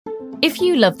If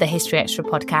you love the History Extra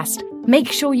podcast,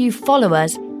 make sure you follow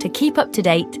us to keep up to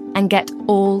date and get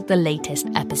all the latest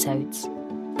episodes.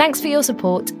 Thanks for your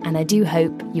support, and I do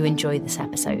hope you enjoy this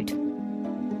episode.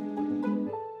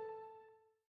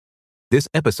 This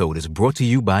episode is brought to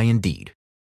you by Indeed.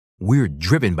 We're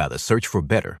driven by the search for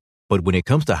better, but when it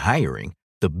comes to hiring,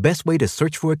 the best way to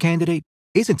search for a candidate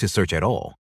isn't to search at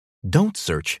all. Don't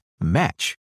search,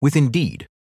 match with Indeed.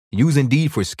 Use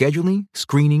Indeed for scheduling,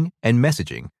 screening, and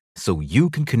messaging so you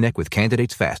can connect with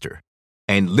candidates faster.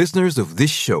 And listeners of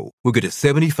this show will get a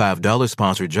 $75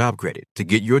 sponsored job credit to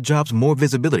get your jobs more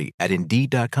visibility at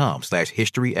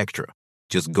Indeed.com/HistoryExtra.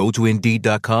 Just go to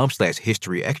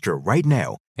Indeed.com/HistoryExtra right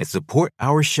now and support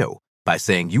our show by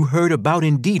saying you heard about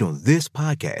Indeed on this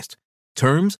podcast.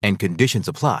 Terms and conditions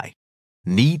apply.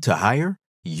 Need to hire?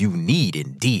 You need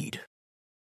Indeed.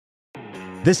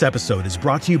 This episode is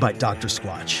brought to you by Dr.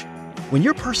 Squatch. When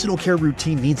your personal care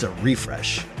routine needs a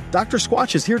refresh, Dr.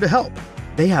 Squatch is here to help.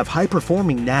 They have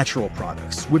high-performing natural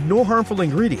products with no harmful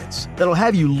ingredients that'll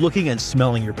have you looking and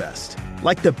smelling your best.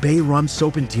 Like the Bay Rum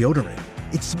Soap and Deodorant.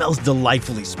 It smells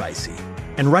delightfully spicy.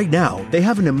 And right now, they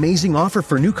have an amazing offer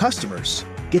for new customers.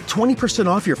 Get 20%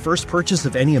 off your first purchase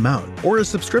of any amount or a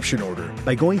subscription order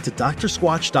by going to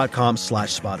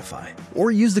drsquatch.com/Spotify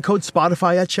or use the code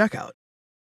Spotify at checkout.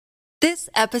 This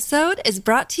episode is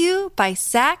brought to you by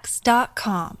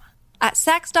Saks.com. At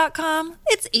Saks.com,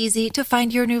 it's easy to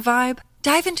find your new vibe.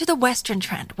 Dive into the Western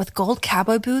trend with gold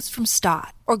cowboy boots from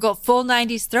Stott, or go full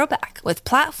 90s throwback with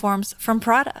platforms from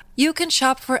Prada. You can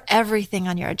shop for everything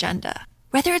on your agenda,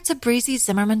 whether it's a breezy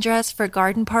Zimmermann dress for a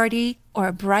garden party or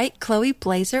a bright Chloe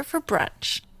blazer for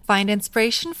brunch. Find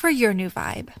inspiration for your new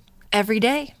vibe every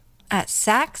day at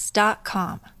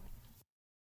Saks.com.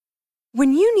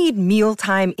 When you need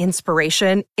mealtime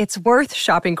inspiration, it's worth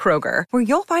shopping Kroger, where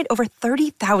you'll find over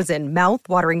 30,000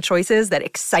 mouth-watering choices that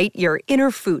excite your inner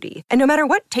foodie. And no matter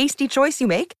what tasty choice you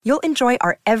make, you'll enjoy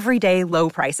our everyday low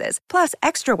prices, plus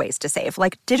extra ways to save,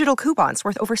 like digital coupons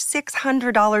worth over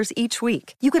 $600 each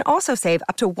week. You can also save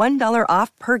up to $1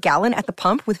 off per gallon at the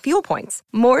pump with fuel points.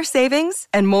 More savings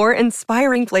and more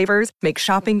inspiring flavors make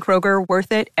shopping Kroger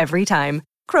worth it every time.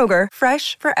 Kroger,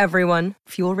 fresh for everyone.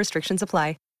 Fuel restrictions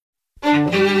apply.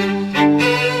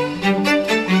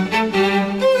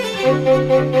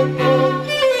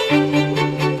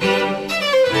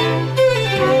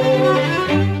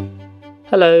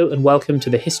 Hello and welcome to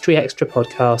the History Extra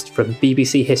podcast from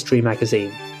BBC History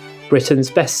Magazine, Britain's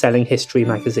best-selling history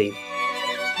magazine.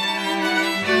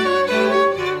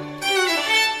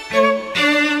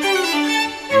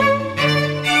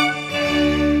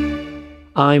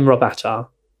 I'm Rob Attar.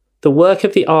 The work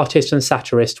of the artist and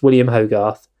satirist William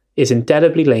Hogarth is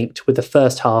indelibly linked with the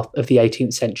first half of the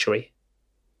 18th century.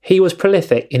 He was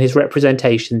prolific in his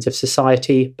representations of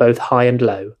society, both high and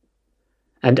low.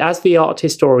 And as the art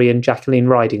historian Jacqueline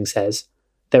Riding says,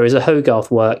 there is a Hogarth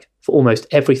work for almost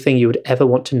everything you would ever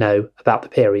want to know about the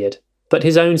period. But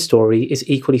his own story is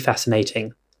equally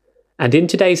fascinating. And in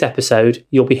today's episode,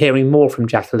 you'll be hearing more from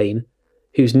Jacqueline,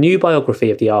 whose new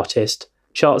biography of the artist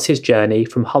charts his journey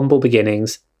from humble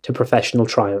beginnings to professional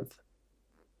triumph.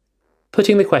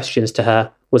 Putting the questions to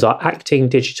her was our acting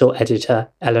digital editor,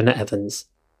 Eleanor Evans.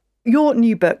 Your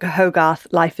new book, Hogarth,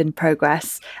 Life in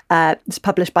Progress, is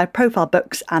published by Profile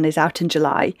Books and is out in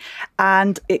July.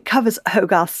 And it covers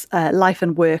Hogarth's life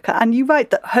and work. And you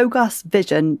write that Hogarth's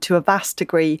vision, to a vast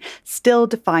degree, still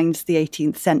defines the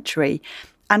 18th century.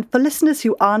 And for listeners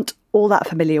who aren't all that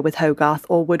familiar with Hogarth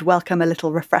or would welcome a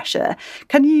little refresher,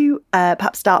 can you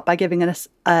perhaps start by giving us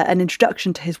an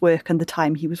introduction to his work and the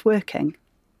time he was working?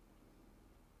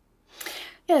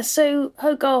 Yeah, so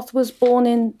Hogarth was born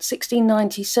in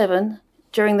 1697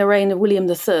 during the reign of William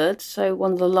III, so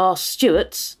one of the last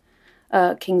Stuarts,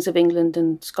 kings of England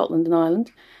and Scotland and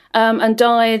Ireland, and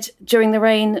died during the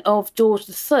reign of George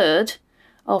III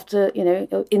after,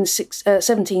 in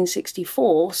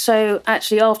 1764. So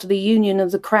actually after the union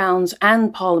of the crowns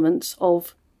and parliaments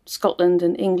of Scotland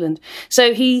and England.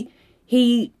 So he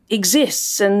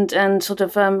exists and sort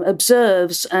of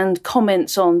observes and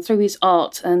comments on, through his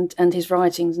art and his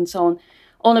writings and so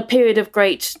on a period of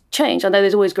great change. I know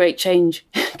there's always great change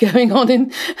going on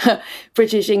in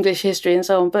British English history and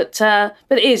so on, but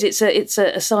it's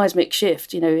a seismic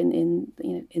shift, in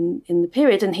the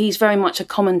period, and he's very much a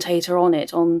commentator on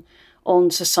it, on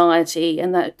society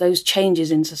and those changes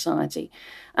in society.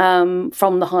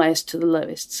 From the highest to the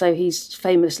lowest. So he's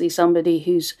famously somebody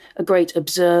who's a great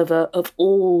observer of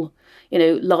all,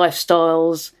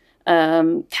 lifestyles,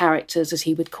 characters, as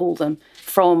he would call them,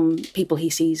 from people he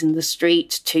sees in the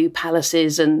street to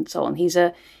palaces and so on. He's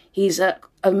a He's an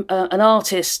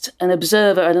artist, an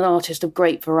observer, and an artist of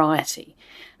great variety.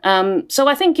 So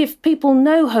I think if people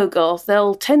know Hogarth,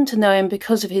 they'll tend to know him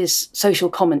because of his social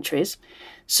commentaries.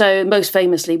 So most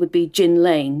famously would be Gin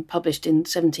Lane, published in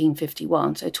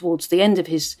 1751, so towards the end of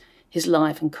his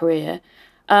life and career.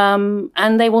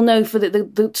 And they will know for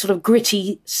the sort of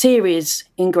gritty series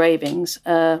engravings,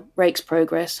 Rake's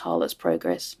Progress, Harlot's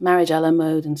Progress, Marriage à la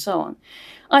Mode, and so on.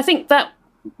 I think that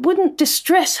wouldn't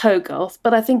distress Hogarth,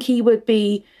 but I think he would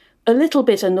be a little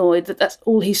bit annoyed that that's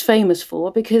all he's famous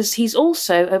for, because he's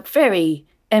also a very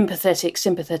empathetic,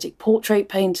 sympathetic portrait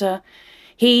painter.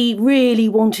 He really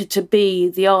wanted to be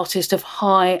the artist of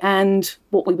high and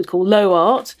what we would call low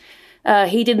art.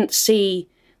 He didn't see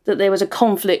that there was a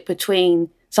conflict between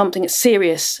something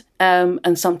serious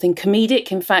and something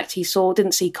comedic. In fact, he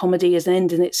didn't see comedy as an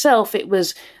end in itself. It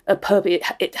was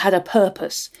it had a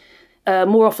purpose.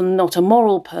 More often than not, a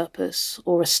moral purpose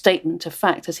or a statement of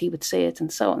fact, as he would see it,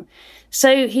 and so on. So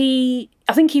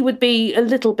I think he would be a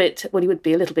little bit,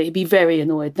 he'd be very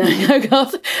annoyed now,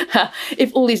 Hogarth,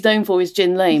 if all he's known for is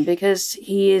Gin Lane, because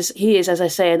he is, as I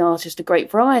say, an artist of great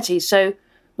variety. So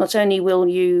not only will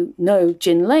you know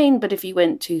Gin Lane, but if you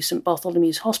went to St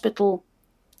Bartholomew's Hospital,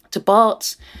 to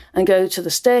Bart's, and go to the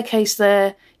staircase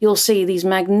there, you'll see these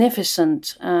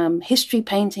magnificent history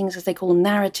paintings, as they call them,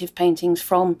 narrative paintings,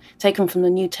 taken from the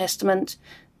New Testament,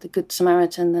 the Good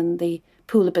Samaritan and the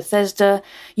Pool of Bethesda.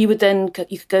 You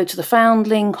could go to the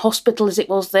Foundling Hospital, as it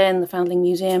was then, the Foundling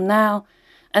Museum now,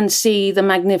 and see the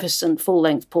magnificent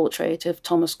full-length portrait of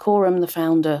Thomas Coram, the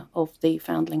founder of the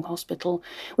Foundling Hospital,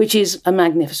 which is a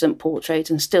magnificent portrait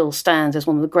and still stands as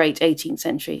one of the great 18th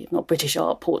century, if not British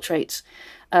art portraits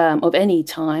of any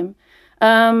time.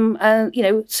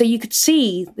 So you could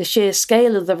see the sheer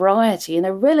scale of the variety in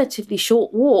a relatively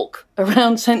short walk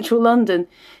around central London.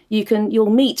 You'll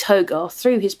meet Hogarth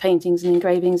through his paintings and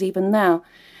engravings even now.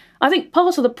 I think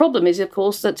part of the problem is, of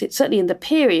course, that it's certainly in the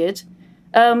period,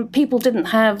 people didn't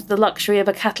have the luxury of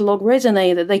a catalogue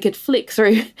raisonné that they could flick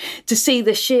through to see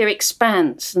the sheer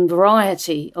expanse and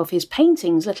variety of his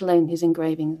paintings, let alone his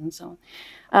engravings and so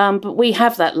on. But we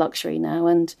have that luxury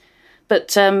now,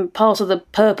 But part of the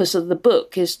purpose of the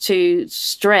book is to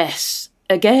stress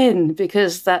again,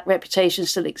 because that reputation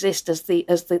still exists as the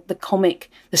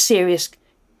serious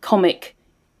comic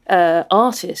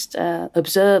artist,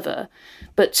 observer,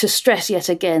 but to stress yet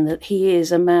again that he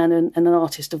is a man and an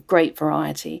artist of great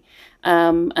variety.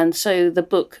 And so the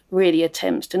book really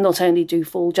attempts to not only do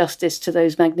full justice to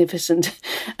those magnificent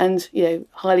and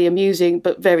highly amusing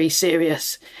but very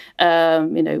serious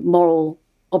moral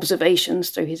observations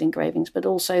through his engravings, but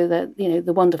also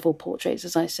the wonderful portraits,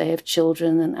 as I say, of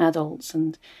children and adults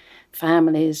and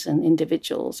families and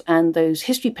individuals, and those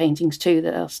history paintings too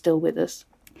that are still with us.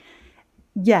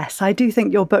 Yes, I do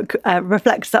think your book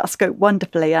reflects that scope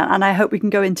wonderfully, and I hope we can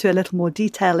go into a little more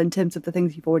detail in terms of the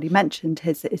things you've already mentioned,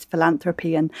 his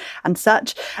philanthropy and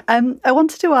such. I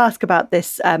wanted to ask about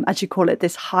this, as you call it,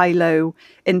 this high-low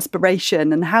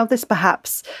inspiration, and how this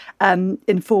perhaps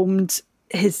informed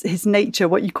his nature,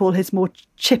 what you call his more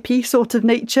chippy sort of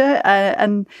nature,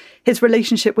 and his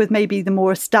relationship with maybe the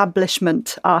more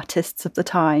establishment artists of the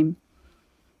time.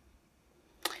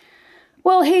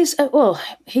 Well,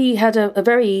 he had a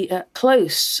very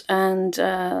close and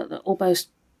almost,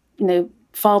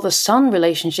 father-son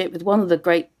relationship with one of the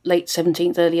great late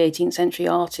 17th, early 18th century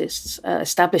artists,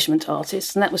 establishment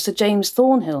artists, and that was Sir James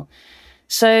Thornhill.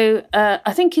 So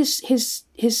I think his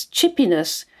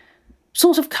chippiness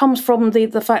sort of comes from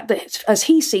the fact that, as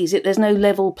he sees it, there's no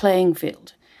level playing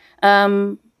field.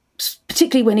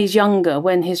 Particularly when he's younger,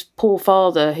 when his poor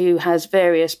father, who has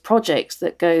various projects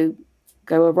that go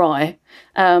awry,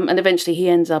 and eventually he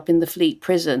ends up in the Fleet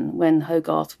prison when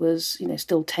Hogarth was,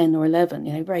 still 10 or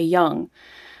 11, very young,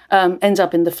 ends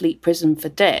up in the Fleet prison for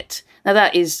debt. Now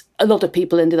that is, a lot of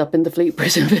people ended up in the Fleet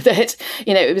prison for debt.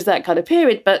 It was that kind of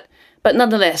period, but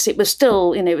nonetheless, it was still,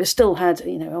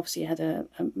 obviously had a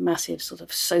massive sort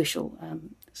of social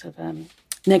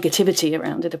negativity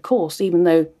around it, of course, even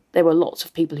though there were lots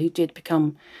of people who did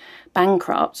become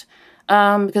bankrupt,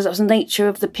 because that was the nature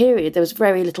of the period. There was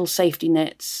very little safety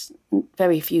nets,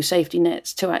 very few safety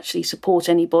nets to actually support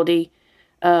anybody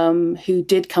who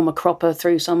did come a cropper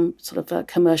through some sort of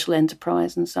commercial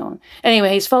enterprise and so on.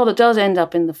 Anyway, his father does end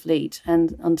up in the Fleet,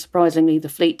 and unsurprisingly, the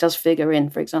Fleet does figure in,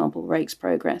 for example, Rake's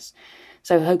Progress.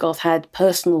 So Hogarth had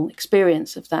personal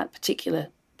experience of that particular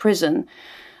prison.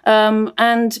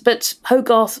 But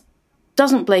Hogarth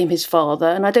doesn't blame his father,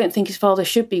 and I don't think his father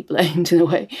should be blamed in a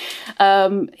way.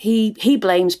 He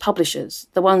blames publishers,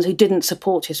 the ones who didn't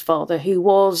support his father, who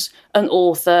was an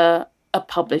author, a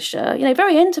publisher,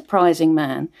 very enterprising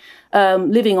man,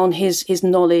 living on his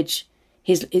knowledge,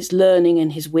 his learning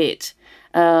and his wit,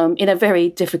 in a very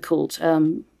difficult,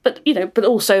 but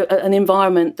also an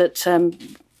environment that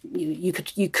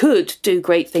you could do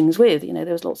great things with. There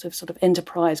was lots of sort of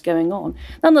enterprise going on.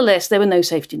 Nonetheless, there were no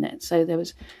safety nets, so there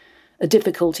was a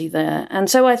difficulty there. And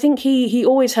so I think he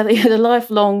always had a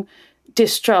lifelong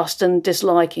distrust and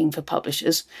disliking for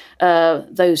publishers,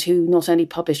 those who not only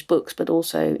published books but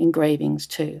also engravings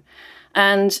too.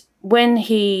 And when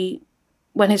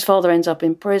his father ends up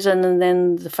in prison, and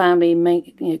then the family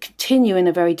continue in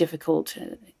a very difficult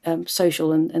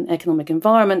social and economic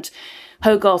environment,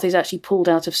 Hogarth is actually pulled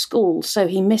out of school, so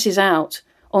he misses out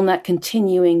on that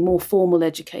continuing, more formal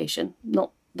education,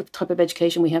 not the type of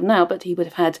education we have now, but he would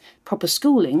have had proper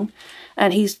schooling,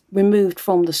 and he's removed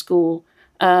from the school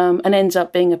and ends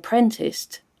up being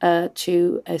apprenticed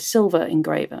to a silver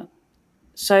engraver.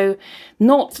 So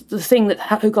not the thing that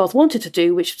Hogarth wanted to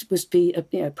do, which was be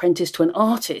apprenticed to an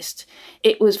artist.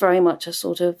 It was very much a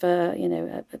sort of,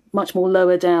 much more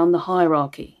lower down the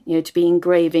hierarchy, to be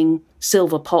engraving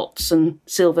silver pots and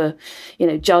silver,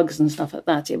 jugs and stuff like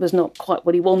that. It was not quite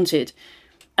what he wanted.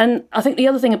 And I think the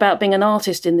other thing about being an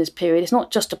artist in this period, it's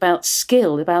not just about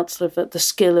skill, about sort of the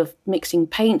skill of mixing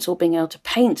paints or being able to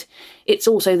paint. It's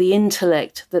also the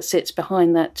intellect that sits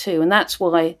behind that too. And that's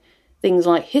why things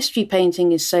like history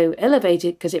painting is so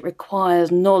elevated, because it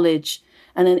requires knowledge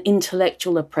and an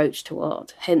intellectual approach to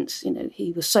art. Hence,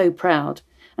 he was so proud,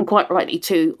 and quite rightly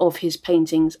too, of his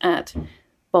paintings at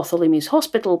Bartholomew's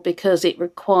Hospital, because it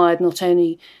required not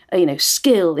only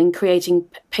skill in creating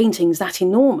paintings that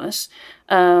enormous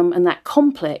and that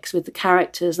complex with the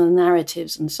characters and the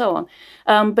narratives and so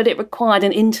on, but it required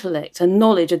an intellect, a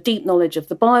knowledge, a deep knowledge of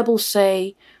the Bible,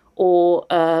 say, or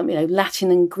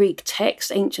Latin and Greek texts,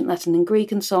 ancient Latin and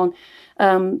Greek, and so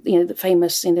on. The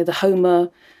famous, the Homer,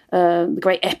 the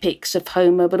great epics of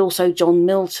Homer, but also John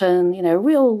Milton.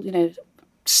 Real,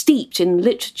 steeped in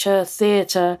literature,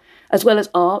 theatre, as well as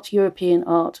art, European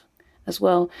art as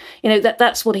well.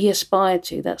 That's what he aspired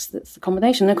to. That's the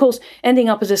combination. And of course, ending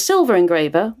up as a silver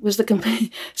engraver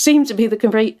seemed to be the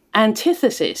complete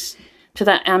antithesis to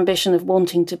that ambition of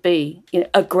wanting to be,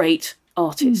 a great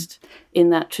artist in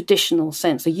that traditional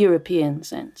sense, the European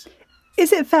sense.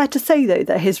 Is it fair to say, though,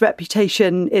 that his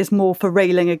reputation is more for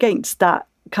railing against that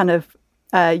kind of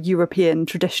European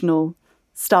traditional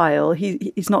style?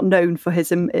 He's not known for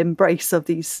his embrace of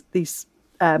these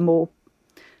more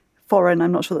foreign,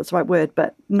 I'm not sure that's the right word,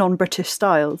 but non-British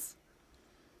styles.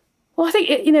 Well,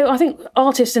 I think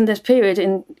artists in this period,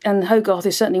 and Hogarth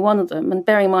is certainly one of them, and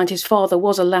bearing in mind his father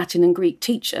was a Latin and Greek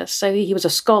teacher, so he was a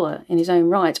scholar in his own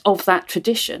right of that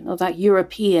tradition, of that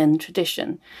European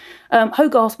tradition.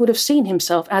 Hogarth would have seen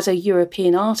himself as a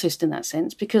European artist in that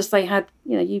sense, because they had,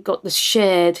 you've got this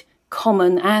shared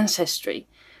common ancestry,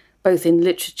 both in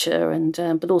literature and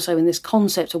but also in this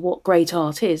concept of what great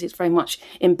art is. It's very much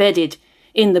embedded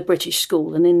in the British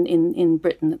school and in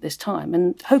Britain at this time.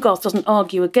 And Hogarth doesn't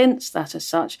argue against that as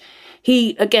such.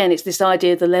 It's this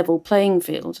idea of the level playing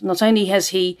field. Not only has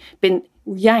he been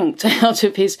yanked out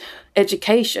of his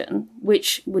education,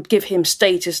 which would give him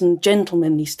status and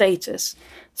gentlemanly status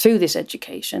through this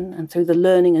education and through the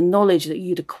learning and knowledge that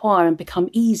you'd acquire and become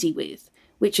easy with,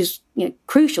 which is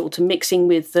crucial to mixing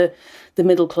with the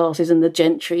middle classes and the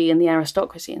gentry and the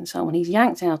aristocracy and so on. He's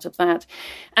yanked out of that,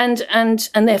 and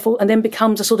then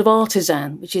becomes a sort of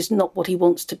artisan, which is not what he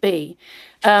wants to be.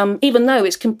 Even though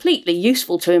it's completely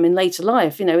useful to him in later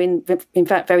life, in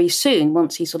fact, very soon,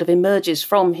 once he sort of emerges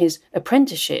from his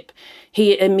apprenticeship,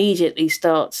 he immediately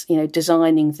starts,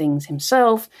 designing things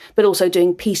himself, but also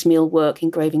doing piecemeal work,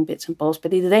 engraving bits and bobs.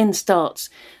 But he then starts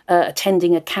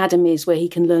attending academies where he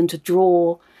can learn to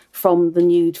draw from the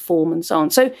nude form and so on.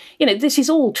 So, this is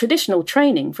all traditional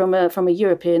training from a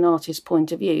European artist's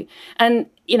point of view. And,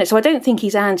 so I don't think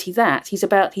he's anti that.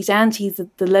 He's anti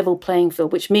the level playing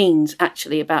field, which means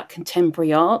actually about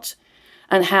contemporary art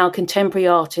and how contemporary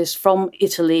artists from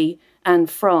Italy and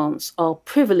France are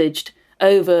privileged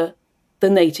over the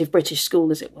native British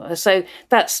school, as it were. So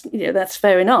that's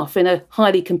fair enough in a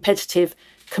highly competitive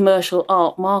commercial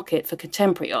art market for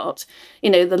contemporary art.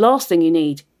 The last thing you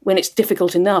need when it's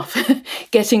difficult enough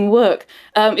getting work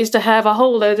is to have a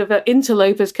whole load of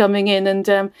interlopers coming in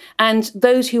and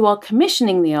those who are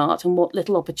commissioning the art, and what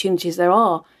little opportunities there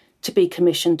are to be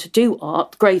commissioned to do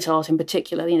art, great art in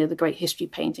particular, the great history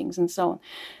paintings and so on.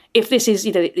 If this is,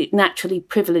 naturally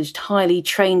privileged, highly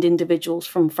trained individuals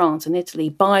from France and Italy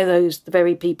by the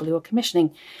very people who are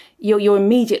commissioning, you're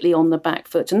immediately on the back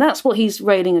foot. And that's what he's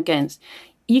railing against.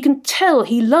 you can tell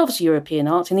he loves European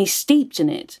art and he's steeped in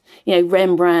it.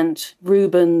 Rembrandt,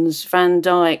 Rubens, Van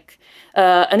Dyck,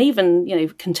 and even,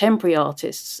 contemporary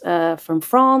artists from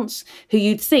France who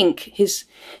you'd think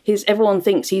everyone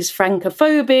thinks he's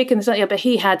Francophobic and but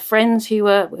he had friends who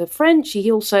were French.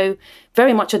 He also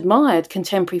very much admired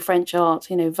contemporary French art,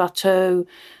 Watteau,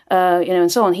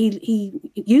 and so on. He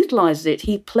utilises it.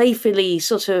 He playfully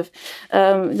sort of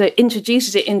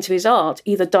introduces it into his art,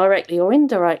 either directly or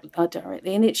indirectly,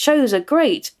 and it shows a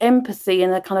great empathy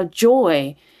and a kind of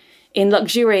joy in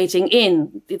luxuriating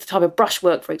in the type of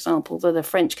brushwork, for example, that a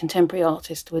French contemporary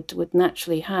artist would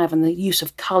naturally have, and the use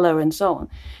of colour and so on.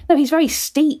 No, he's very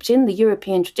steeped in the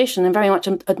European tradition and very much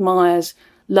admires,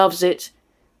 loves it,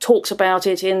 talks about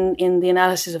it in the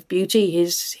analysis of beauty,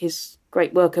 his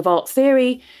great work of art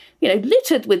theory,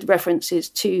 littered with references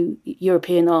to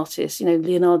European artists,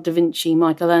 Leonardo da Vinci,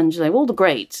 Michelangelo, all the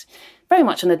greats. Very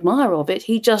much an admirer of it.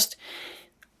 He just,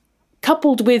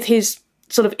 coupled with his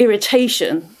sort of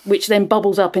irritation, which then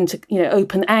bubbles up into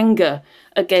open anger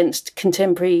against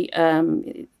contemporary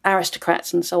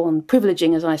aristocrats and so on,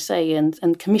 privileging, as I say,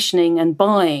 and commissioning and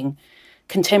buying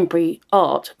contemporary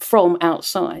art from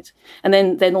outside, and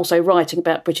then also writing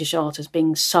about British art as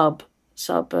being kind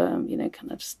of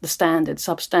the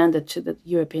substandard to the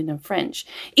European and French,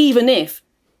 even if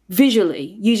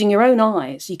visually, using your own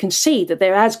eyes, you can see that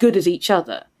they're as good as each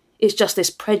other. It's just this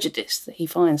prejudice that he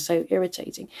finds so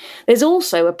irritating. There's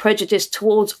also a prejudice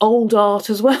towards old art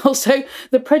as well. So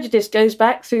the prejudice goes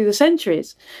back through the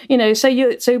centuries.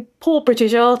 So poor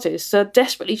British artists are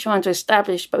desperately trying to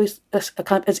establish both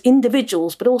as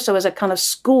individuals, but also as a kind of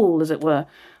school, as it were,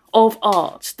 of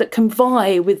art that can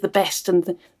vie with the best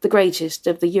and the greatest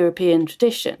of the European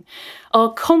tradition,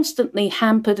 are constantly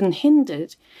hampered and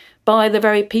hindered by the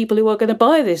very people who are going to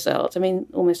buy this art. I mean,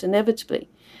 almost inevitably.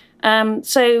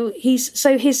 So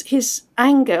his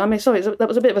anger, that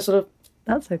was a bit of a sort of,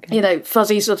 that's okay,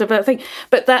 fuzzy sort of a thing.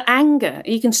 But that anger,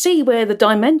 you can see where the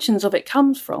dimensions of it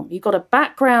comes from. You've got a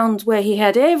background where he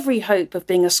had every hope of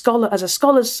being a scholar, as a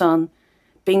scholar's son,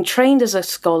 being trained as a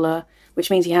scholar, which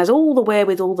means he has all the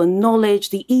wherewithal, the knowledge,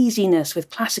 the easiness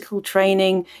with classical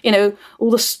training,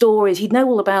 all the stories. He'd know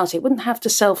all about it, wouldn't have to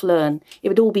self-learn. It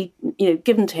would all be,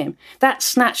 given to him. That's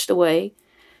snatched away.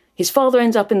 His father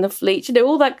ends up in the fleet,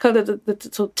 all that kind of the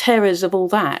sort of terrors of all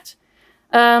that.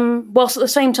 Whilst at the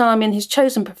same time in his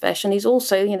chosen profession, he's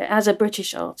also, as a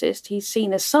British artist, he's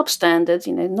seen as substandard,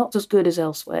 not as good as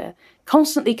elsewhere,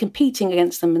 constantly competing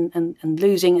against them and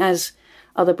losing as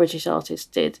other British artists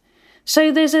did.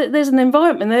 So there's an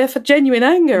environment there for genuine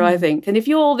anger, I think. And if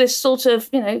you're this sort of,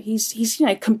 he's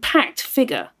compact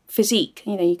figure, physique,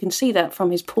 you can see that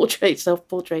from his portraits,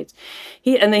 self-portraits.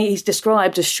 And then he's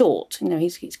described as short.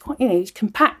 He's quite, he's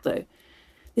compact though.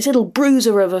 This little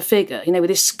bruiser of a figure, with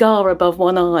his scar above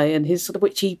one eye and his sort of,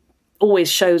 which he always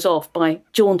shows off by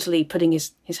jauntily putting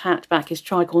his hat back, his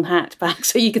tricorn hat back,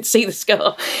 so you could see the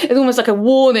scar. It's almost like a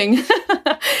warning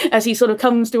as he sort of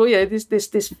comes to,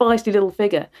 this feisty little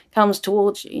figure comes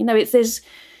towards you.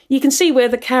 You can see where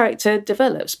the character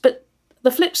develops. But the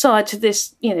flip side to this,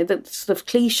 the sort of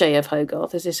cliche of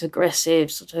Hogarth as this aggressive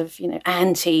sort of,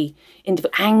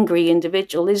 angry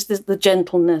individual is the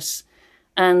gentleness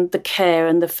and the care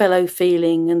and the fellow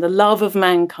feeling and the love of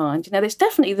mankind. It's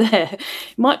definitely there.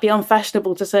 It might be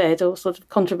unfashionable to say it or sort of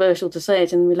controversial to say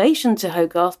it in relation to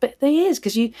Hogarth, but there is,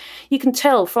 because you can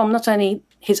tell from not only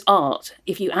his art,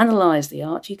 if you analyse the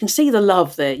art, you can see the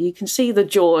love there, you can see the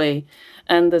joy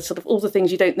and the sort of all the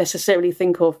things you don't necessarily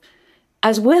think of,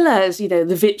 as well as, the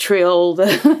vitriol,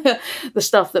 the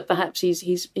stuff that perhaps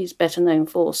he's better known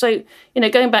for. So,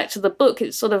 going back to the book,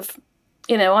 it's sort of,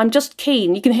 I'm just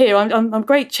keen. You can hear I'm a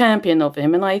great champion of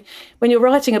him. And when you're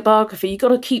writing a biography, you've got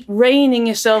to keep reining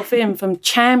yourself in from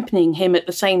championing him at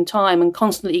the same time and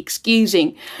constantly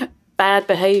excusing bad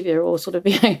behaviour or sort of,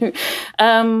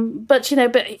 but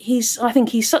I think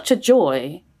he's such a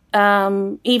joy.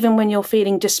 Even when you're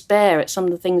feeling despair at some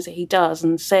of the things that he does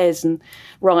and says and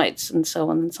writes and so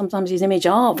on. And sometimes his image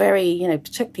are very,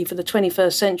 particularly for the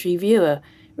 21st century viewer,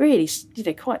 really,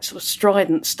 quite sort of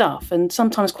strident stuff and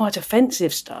sometimes quite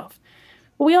offensive stuff.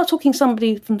 But we are talking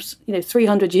somebody from,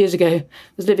 300 years ago,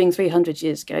 was living 300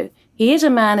 years ago. He is a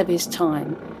man of his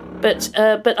time. But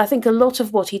I think a lot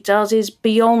of what he does is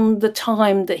beyond the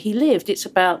time that he lived. It's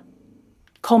about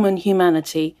common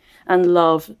humanity and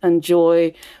love and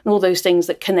joy and all those things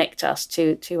that connect us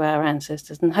to our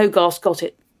ancestors. And Hogarth's got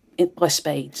it by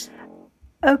spades.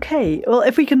 Okay, well,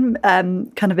 if we can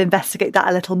kind of investigate that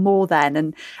a little more then,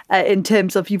 and in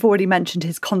terms of, you've already mentioned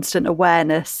his constant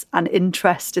awareness and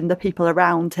interest in the people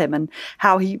around him and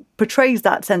how he portrays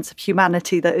that sense of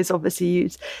humanity that is obviously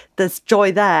used. There's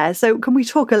joy there. So can we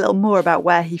talk a little more about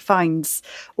where he finds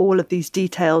all of these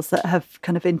details that have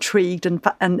kind of intrigued and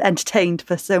entertained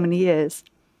for so many years?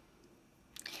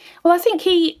 Well, I think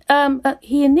he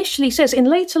initially says in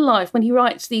later life, when he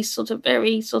writes these sort of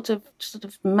very sort of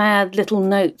mad little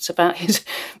notes about his,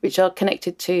 which are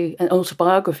connected to an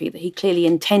autobiography that he clearly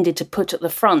intended to put at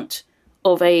the front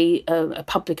of a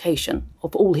publication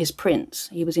of all his prints.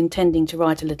 He was intending to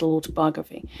write a little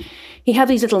autobiography. He had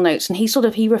these little notes, and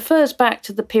he refers back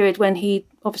to the period when he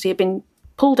obviously had been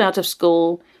pulled out of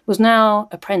school, was now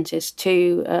apprenticed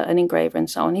to an engraver and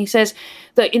so on. He says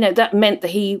that, that meant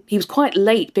that he was quite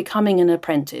late becoming an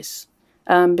apprentice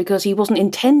because he wasn't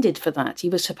intended for that. He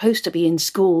was supposed to be in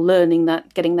school learning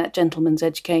that, getting that gentleman's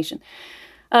education.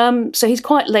 So he's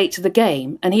quite late to the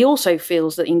game. And he also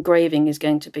feels that engraving is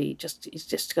going to be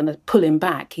just going to pull him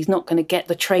back. He's not going to get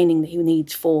the training that he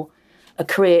needs for a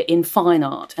career in fine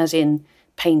art, as in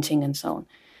painting and so on.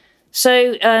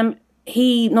 So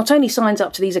he not only signs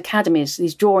up to these academies,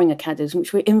 these drawing academies,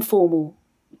 which were informal,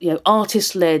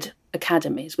 artist-led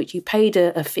academies, which you paid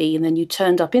a fee and then you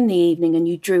turned up in the evening and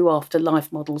you drew after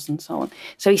life models and so on.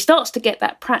 So he starts to get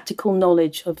that practical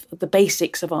knowledge of the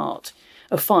basics of art,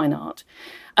 of fine art.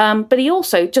 But he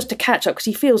also, just to catch up, because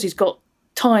he feels he's got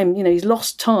time, he's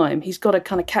lost time, he's got to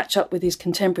kind of catch up with his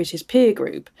contemporaries, his peer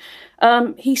group.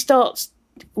 He starts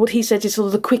what he said is sort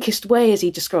of the quickest way, as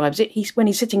he describes it. When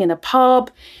he's sitting in a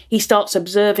pub, he starts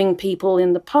observing people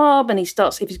in the pub, and if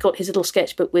he's got his little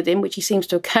sketchbook with him, which he seems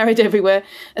to have carried everywhere,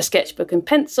 a sketchbook and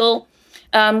pencil,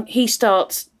 he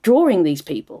starts drawing these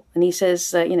people. And he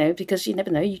says, because you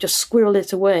never know, you just squirrel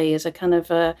it away as a kind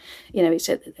of, it's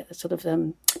a sort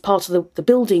of part of the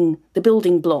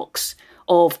building blocks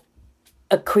of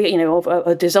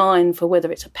a design for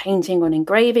whether it's a painting or an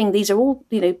engraving. These are all,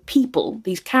 people,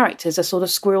 these characters are sort of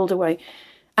squirreled away.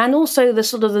 And also the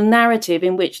sort of the narrative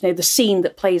in which, the scene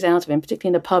that plays out of him,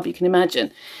 particularly in a pub, you can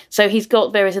imagine. So he's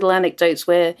got various little anecdotes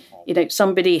where,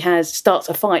 somebody a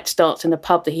fight starts in a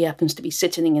pub that he happens to be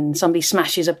sitting in, and somebody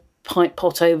smashes a pint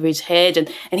pot over his head,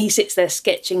 and he sits there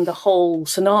sketching the whole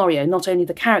scenario, not only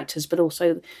the characters but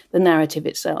also the narrative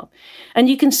itself. And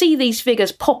you can see these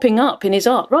figures popping up in his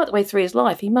art right the way through his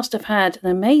life. He must have had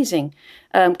an amazing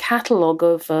catalogue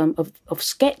of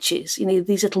sketches,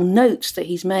 these little notes that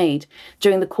he's made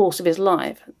during the course of his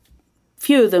life.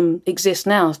 Few of them exist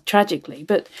now, tragically,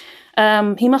 but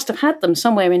he must have had them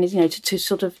somewhere in his, to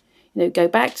sort of go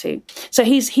back to. So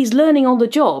he's learning on the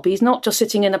job. He's not just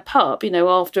sitting in a pub,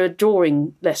 after a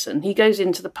drawing lesson. He goes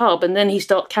into the pub and then he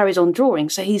carries on drawing.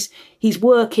 So he's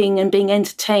working and being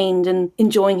entertained and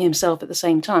enjoying himself at the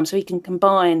same time. So he can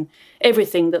combine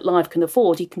everything that life can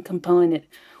afford. He can combine it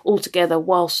all together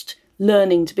whilst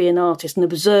learning to be an artist, an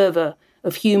observer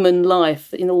of human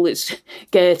life in all its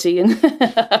gaiety and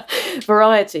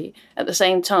variety at the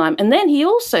same time. And then he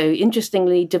also,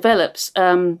 interestingly, develops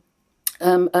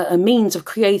a means of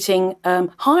creating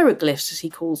hieroglyphs, as he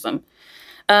calls them,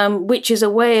 which is a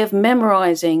way of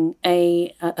memorising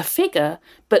a figure,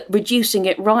 but reducing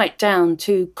it right down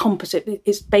to composite,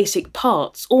 its basic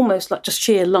parts, almost like just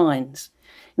sheer lines.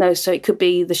 So it could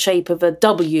be the shape of a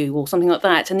W or something like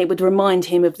that, and it would remind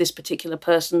him of this particular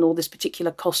person or this particular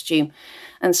costume,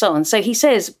 and so on. So he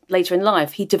says later in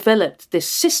life he developed this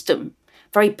system,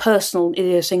 very personal,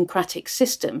 idiosyncratic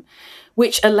system,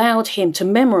 which allowed him to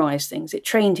memorise things. It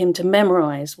trained him to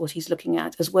memorise what he's looking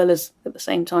at, as well as, at the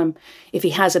same time, if he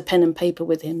has a pen and paper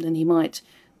with him, then he might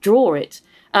draw it.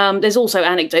 There's also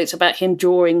anecdotes about him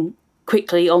drawing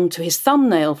quickly onto his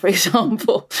thumbnail, for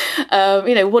example,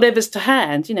 whatever's to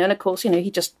hand, and of course,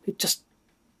 he just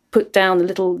put down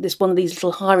one of these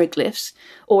little hieroglyphs,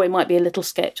 or it might be a little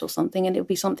sketch or something, and it would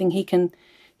be something he can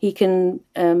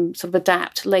sort of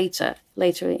adapt later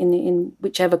in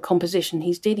whichever composition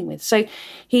he's dealing with. So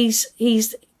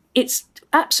it's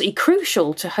absolutely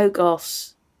crucial to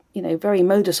Hogarth's, very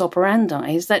modus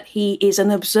operandi, is that he is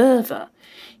an observer.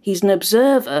 He's an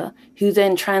observer who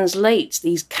then translates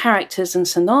these characters and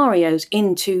scenarios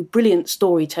into brilliant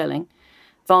storytelling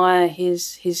via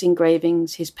his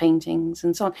engravings, his paintings,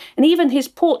 and so on. And even his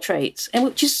portraits, and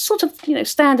which is sort of,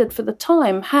 standard for the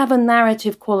time, have a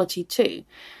narrative quality too.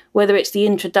 Whether it's the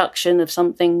introduction of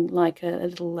something like a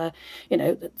little,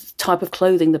 the type of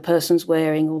clothing the person's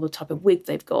wearing, or the type of wig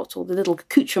they've got, or the little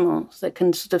accoutrements that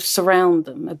can sort of surround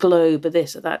them, a globe or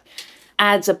this or that,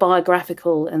 adds a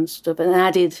biographical and sort of an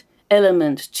added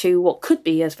element to what could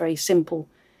be as very simple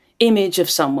image of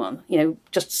someone,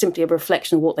 just simply a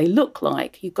reflection of what they look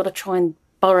like. You've got to try and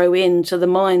burrow into the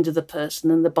mind of the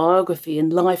person and the biography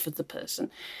and life of the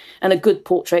person. And a good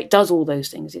portrait does all those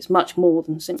things. It's much more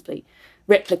than simply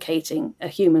replicating a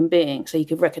human being so you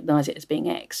could recognise it as being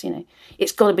X.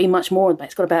 It's got to be much more about it.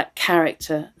 It's got to be about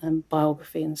character and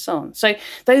biography and so on. So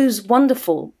those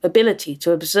wonderful ability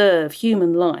to observe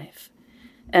human life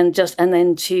and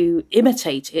then to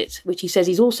imitate it, which he says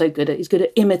he's also good at. He's good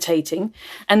at imitating,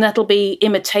 and that'll be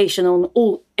imitation on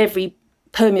every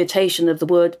permutation of the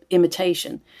word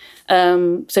imitation.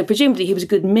 So presumably he was a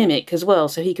good mimic as well,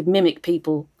 so he could mimic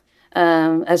people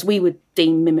as we would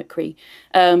deem mimicry,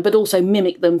 but also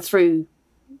mimic them through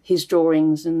his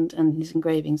drawings and his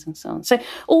engravings and so on. So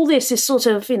all this is sort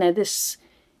of, he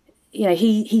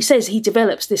says he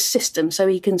develops this system so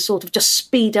he can sort of just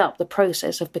speed up the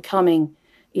process of becoming,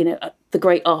 the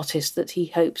great artist that he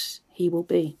hopes he will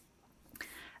be.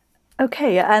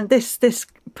 Okay, and this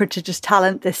prodigious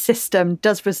talent, this system,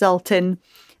 does result in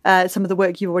some of the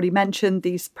work you've already mentioned,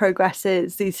 these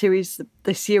progresses, this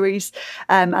series,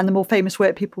 and the more famous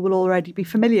work people will already be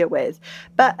familiar with.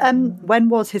 But when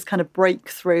was his kind of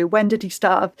breakthrough? When did he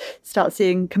start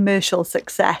seeing commercial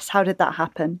success? How did that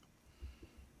happen?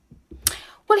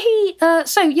 Well, he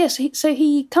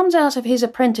comes out of his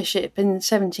apprenticeship in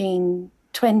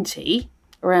 1720,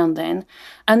 around then,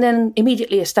 and then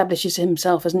immediately establishes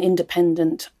himself as an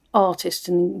independent artist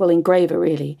and, engraver,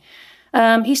 really.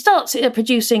 He starts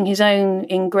producing his own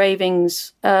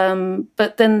engravings,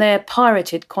 but then they're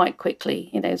pirated quite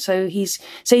quickly, So he's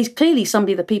clearly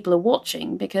somebody that people are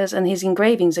watching and his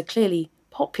engravings are clearly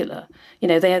popular.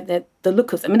 They're the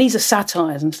look of them, and these are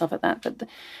satires and stuff like that.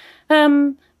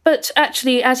 But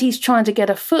actually, as he's trying to get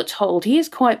a foothold, he is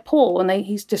quite poor, and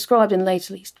he describes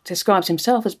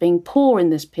himself as being poor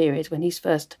in this period when he's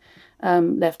first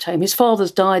left home. His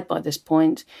father's died by this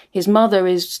point. His mother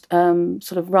is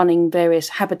sort of running various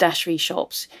haberdashery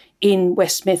shops in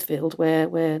West Smithfield,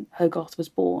 where Hogarth was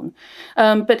born.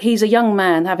 But he's a young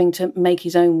man having to make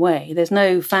his own way. There's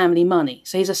no family money.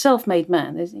 So he's a self-made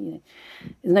man. There's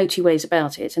no two ways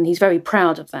about it. And he's very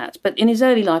proud of that. But in his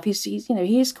early life,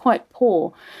 he is quite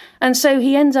poor. And so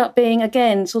he ends up being,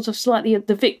 again, sort of slightly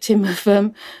the victim of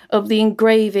the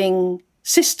engraving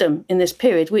system in this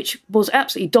period, which was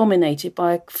absolutely dominated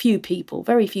by a few people.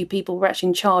 Very few people were actually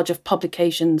in charge of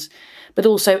publications, but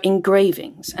also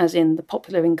engravings, as in the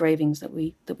popular engravings that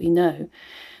we know.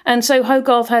 And so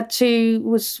Hogarth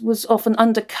was often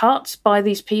undercut by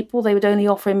these people. They would only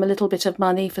offer him a little bit of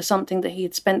money for something that he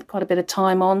had spent quite a bit of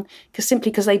time on,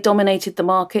 because they dominated the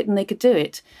market and they could do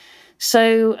it.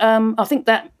 So I think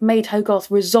that made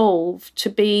Hogarth resolve to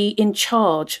be in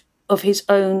charge of his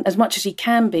own, as much as he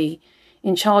can be,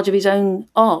 in charge of his own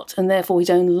art and therefore his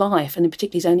own life, and in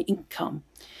particular his own income.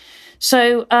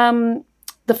 So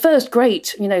the first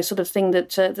great, sort of thing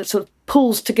that sort of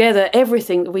pulls together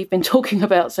everything that we've been talking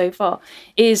about so far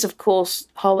is, of course,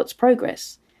 Harlot's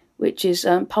Progress, which is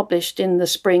published in the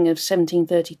spring of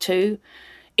 1732,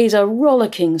 is a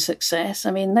rollicking success.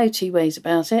 I mean, no two ways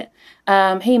about it.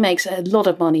 He makes a lot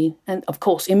of money and, of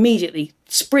course, immediately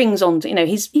springs on,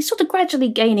 he's sort of gradually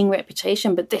gaining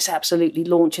reputation, but this absolutely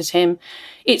launches him.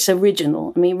 It's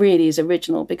original. I mean, really is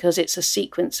original, because it's a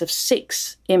sequence of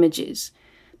 6 images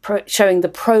showing the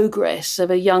progress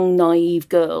of a young, naive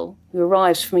girl who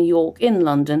arrives from York in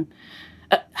London,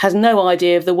 has no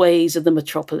idea of the ways of the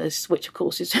metropolis, which, of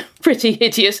course, is pretty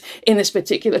hideous in this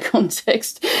particular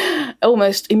context,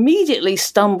 almost immediately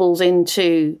stumbles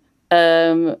into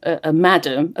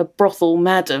a brothel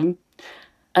madam,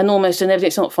 and almost inevitably,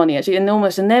 it's not funny actually, and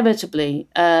almost inevitably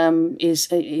is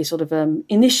sort of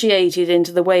initiated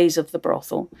into the ways of the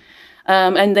brothel.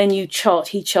 And then he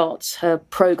charts her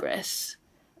progress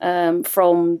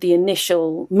from the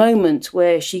initial moment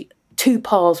where 2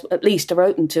 paths at least are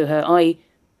open to her. I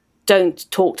don't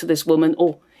talk to this woman,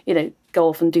 or go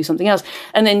off and do something else.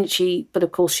 And then but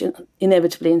of course,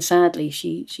 inevitably and sadly,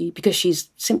 she because she's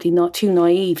simply not too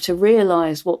naive to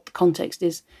realise what the context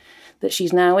is that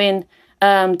she's now in,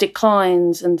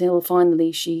 declines until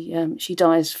finally she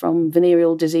dies from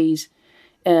venereal disease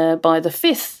by the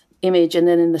 5th image, and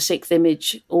then in the 6th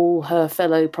image, all her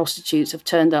fellow prostitutes have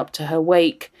turned up to her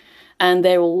wake, and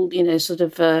they're all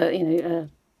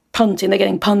punting. They're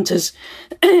getting punters,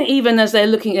 even as they're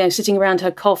looking, sitting around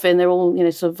her coffin. They're all,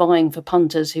 sort of vying for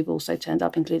punters who've also turned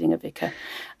up, including a vicar.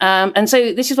 And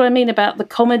so this is what I mean about the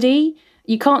comedy.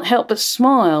 You can't help but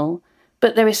smile,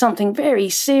 but there is something very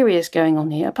serious going on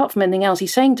here. Apart from anything else,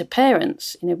 he's saying to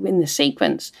parents, in the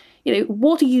sequence,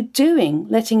 what are you doing,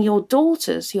 letting your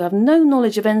daughters, who have no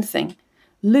knowledge of anything,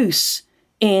 loose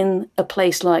in a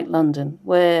place like London,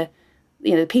 where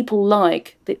people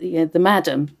like the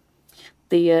madam,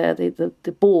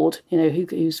 the board,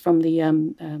 who's from the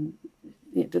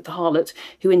harlot,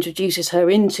 who introduces her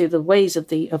into the ways of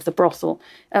the brothel.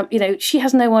 She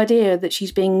has no idea that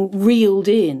she's being reeled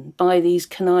in by these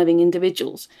conniving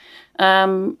individuals.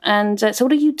 So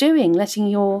what are you doing, letting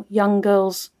your young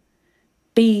girls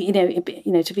be,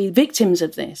 to be victims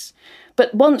of this?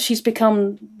 But once she's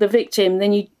become the victim,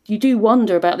 then you do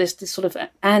wonder about this sort of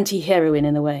anti-heroine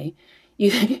in a way.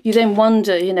 You then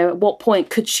wonder, at what point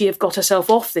could she have got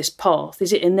herself off this path?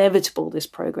 Is it inevitable, this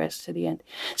progress to the end?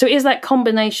 So it is that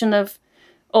combination of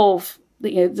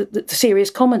the serious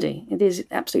comedy. It is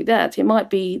absolutely that. There might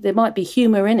be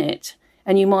humour in it,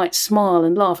 and you might smile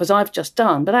and laugh, as I've just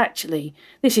done. But actually,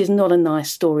 this is not a nice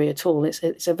story at all.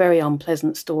 It's a very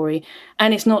unpleasant story,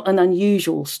 and it's not an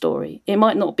unusual story.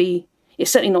 It's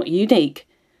certainly not unique.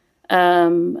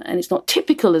 And it's not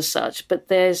typical as such, but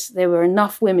there were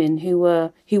enough women who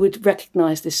would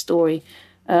recognise this story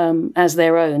as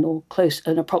their own, or close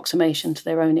an approximation to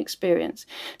their own experience.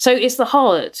 So it's the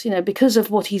harlot, because of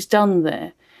what he's done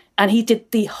there, and he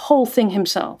did the whole thing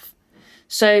himself.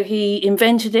 So he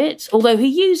invented it, although he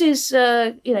uses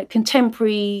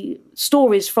contemporary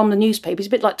stories from the newspapers, a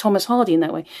bit like Thomas Hardy in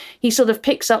that way. He sort of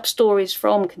picks up stories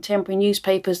from contemporary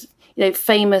newspapers, a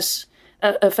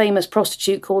famous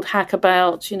prostitute called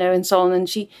Hackabout, and so on. And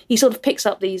he sort of picks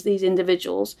up these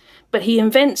individuals, but he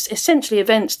essentially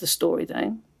invents the story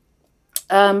though.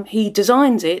 He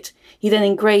designs it, he then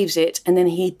engraves it, and then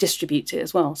he distributes it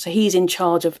as well. So he's in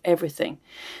charge of everything.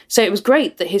 So it was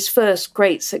great that his first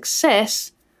great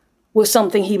success was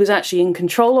something he was actually in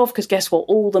control of, because guess what?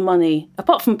 All the money,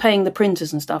 apart from paying the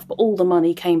printers and stuff, but all the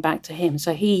money came back to him.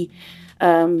 So he,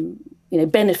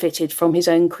 benefited from his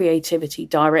own creativity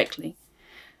directly.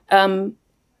 So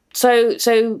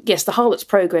yes, the harlot's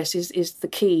progress is the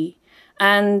key,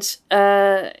 and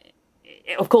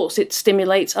of course it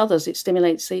stimulates others. It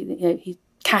stimulates he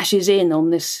cashes in on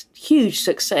this huge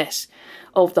success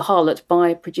of the harlot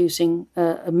by producing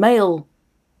a male,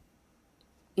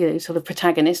 sort of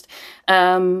protagonist,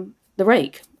 the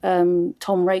rake, Tom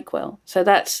Rakewell. So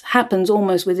that happens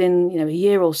almost within a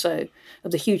year or so of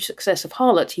the huge success of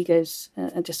Harlot. He goes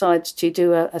and decides to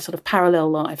do a sort of parallel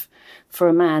life for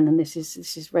a man, and this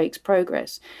is Rake's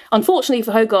progress. Unfortunately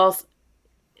for Hogarth,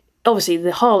 obviously the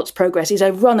Harlot's progress is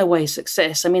a runaway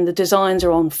success. I mean, the designs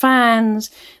are on fans.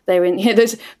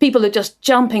 There's people are just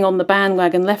jumping on the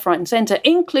bandwagon left, right, and centre,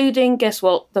 including, guess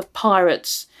what, the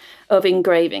pirates of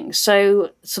engraving. So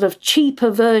sort of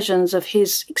cheaper versions of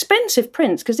his expensive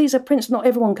prints, because these are prints not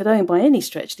everyone could own by any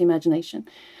stretch of the imagination.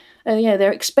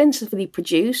 They're expensively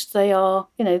produced. They are,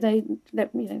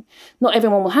 not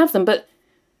everyone will have them, but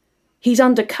he's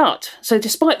undercut. So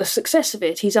despite the success of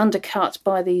it, he's undercut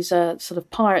by these sort of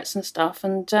pirates and stuff.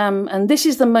 And this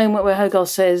is the moment where Hogarth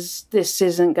says, this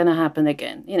isn't going to happen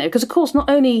again. Because of course, not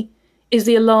only is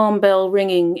the alarm bell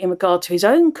ringing in regard to his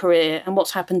own career and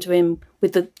what's happened to him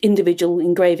with the individual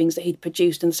engravings that he'd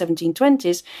produced in the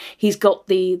 1720s, he's got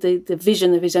the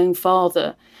vision of his own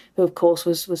father, who of course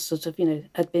was sort of,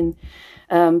 had been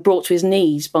brought to his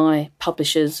knees by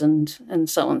publishers and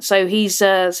so on. So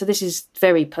so this is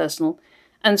very personal.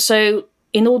 And so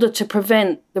in order to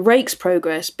prevent the Rake's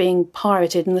progress being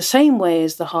pirated in the same way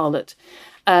as the Harlot,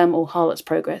 or Harlot's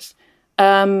progress,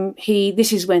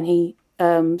 this is when he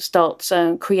starts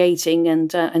creating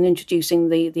and introducing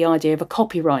the idea of a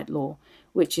copyright law,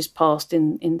 which is passed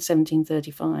in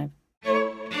 1735.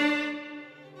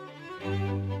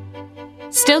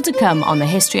 Still to come on the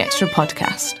History Extra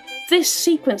podcast. This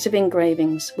sequence of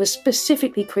engravings was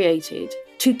specifically created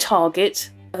to target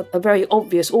a very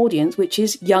obvious audience, which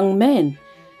is young men.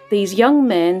 These young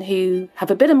men who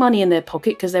have a bit of money in their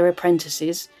pocket because they're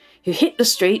apprentices, who hit the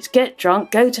streets, get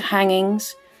drunk, go to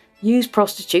hangings, use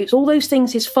prostitutes, all those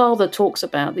things his father talks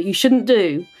about that you shouldn't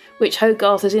do, which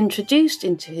Hogarth has introduced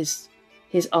into his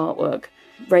artwork,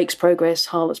 Rake's Progress,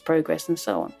 Harlot's Progress, and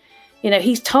so on.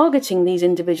 He's targeting these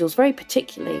individuals very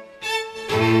particularly.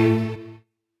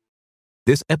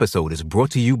 This episode is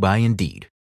brought to you by Indeed.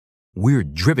 We're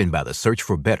driven by the search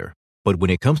for better, but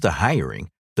when it comes to hiring,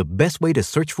 the best way to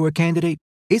search for a candidate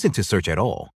isn't to search at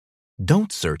all.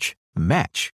 Don't search,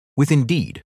 match with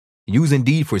Indeed. Use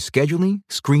Indeed for scheduling,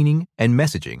 screening, and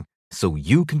messaging so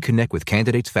you can connect with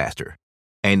candidates faster.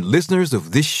 And listeners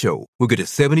of this show will get a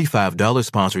 $75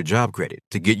 sponsored job credit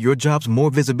to get your jobs more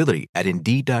visibility at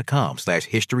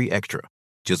Indeed.com/HistoryExtra.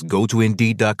 Just go to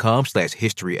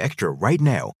Indeed.com/HistoryExtra right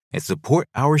now and support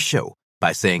our show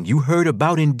by saying you heard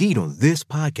about Indeed on this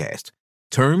podcast.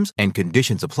 Terms and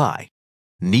conditions apply.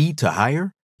 Need to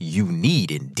hire? You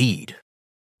need Indeed.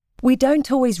 We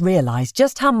don't always realise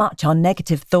just how much our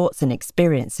negative thoughts and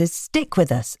experiences stick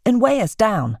with us and weigh us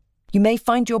down. You may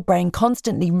find your brain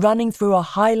constantly running through a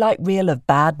highlight reel of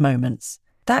bad moments.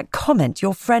 That comment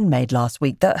your friend made last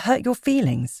week that hurt your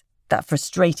feelings. That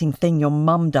frustrating thing your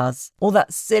mum does. Or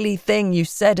that silly thing you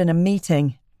said in a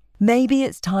meeting. Maybe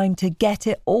it's time to get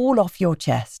it all off your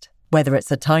chest. Whether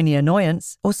it's a tiny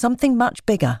annoyance or something much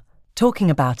bigger.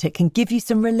 Talking about it can give you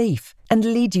some relief and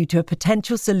lead you to a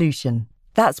potential solution.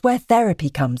 That's where therapy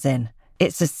comes in.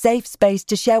 It's a safe space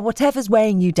to share whatever's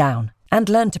weighing you down and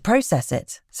learn to process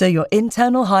it, so your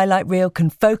internal highlight reel can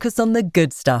focus on the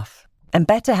good stuff. And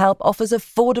BetterHelp offers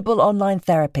affordable online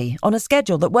therapy on a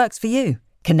schedule that works for you.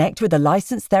 Connect with a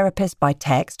licensed therapist by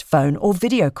text, phone, or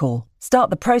video call. Start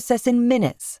the process in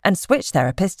minutes and switch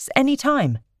therapists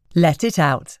anytime. Let it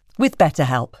out with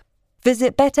BetterHelp.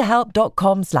 Visit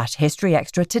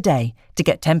betterhelp.com/historyextra today to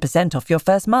get 10% off your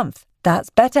first month.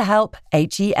 That's BetterHelp,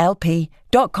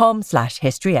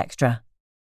 HELP.com/historyextra.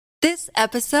 This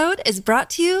episode is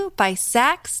brought to you by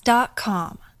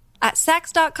Sax.com. At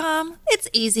Sax.com, it's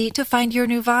easy to find your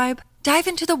new vibe. Dive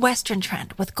into the Western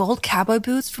trend with gold cowboy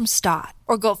boots from Stott,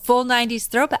 or go full 90s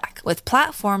throwback with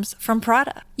platforms from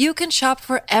Prada. You can shop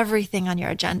for everything on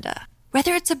your agenda,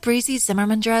 whether it's a breezy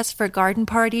Zimmermann dress for a garden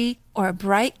party or a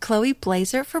bright Chloe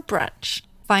blazer for brunch.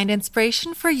 Find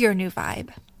inspiration for your new vibe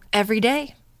every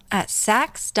day at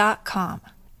Sax.com.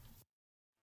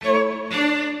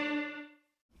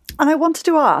 And I wanted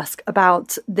to ask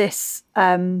about this,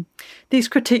 these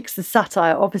critiques, the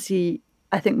satire. Obviously,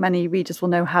 I think many readers will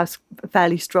know has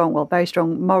very strong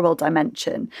moral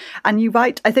dimension. And you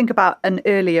write, I think, about an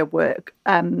earlier work,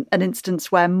 an instance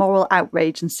where moral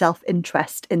outrage and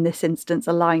self-interest in this instance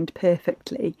aligned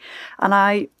perfectly. And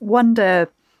I wonder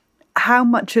how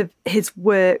much of his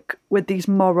work with these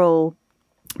moral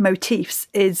motifs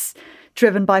is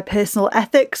driven by personal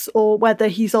ethics, or whether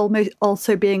he's almost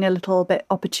also being a little bit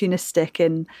opportunistic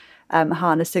in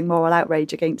harnessing moral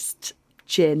outrage against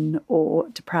gin or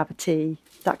depravity,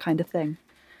 that kind of thing.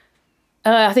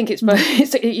 I think it's both. I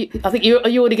think you're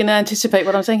already going to anticipate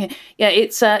what I'm saying here. Yeah,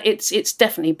 it's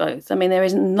definitely both. I mean, there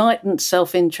is enlightened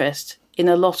self-interest in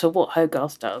a lot of what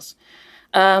Hogarth does.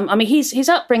 I mean, his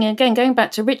upbringing, again, going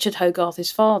back to Richard Hogarth,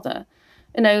 his father,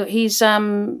 he's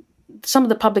some of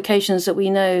the publications that we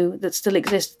know that still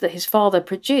exist that his father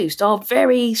produced are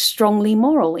very strongly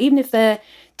moral, even if they're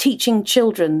teaching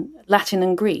children Latin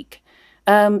and Greek.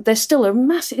 There's still a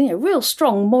massive, real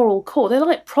strong moral core. They're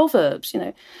like proverbs,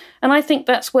 And I think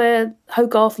that's where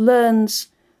Hogarth learns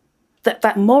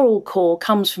that moral core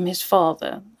comes from his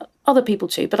father. Other people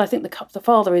too, but I think the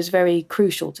father is very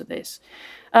crucial to this.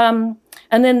 And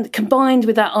then combined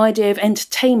with that idea of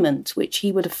entertainment, which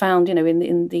he would have found,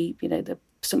 in the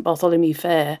St. Bartholomew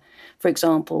Fair, for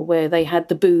example, where they had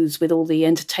the booths with all the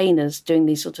entertainers doing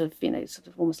these sort of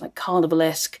almost like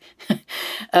carnivalesque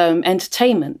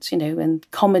entertainment, and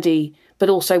comedy, but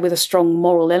also with a strong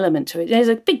moral element to it. There's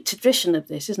a big tradition of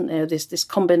this, isn't there? This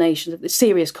combination of the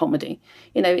serious comedy.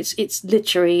 It's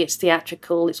literary, it's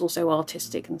theatrical, it's also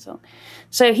artistic, and so on.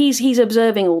 So he's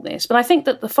observing all this, but I think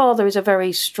that the father is a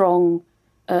very strong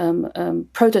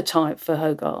prototype for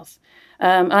Hogarth.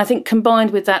 And I think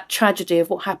combined with that tragedy of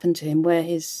what happened to him, where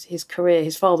his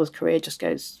father's career just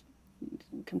goes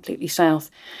completely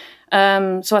south.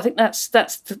 So I think that's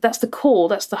the core,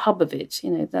 that's the hub of it.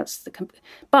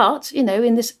 But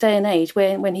in this day and age,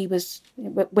 when he's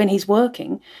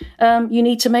working, you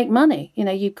need to make money.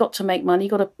 You've got to make money.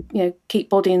 You've got to keep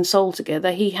body and soul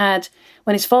together.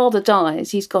 When his father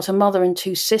dies, he's got a mother and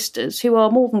two sisters who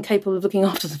are more than capable of looking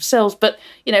after themselves. But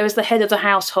as the head of the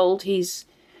household, he's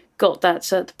got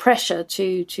that pressure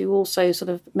to also sort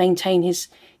of maintain his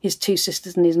two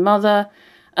sisters and his mother.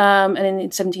 And in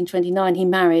 1729, he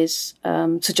marries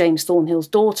Sir James Thornhill's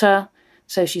daughter.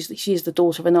 So she's the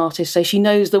daughter of an artist. So she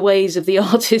knows the ways of the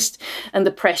artist and the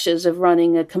pressures of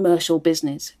running a commercial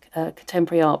business,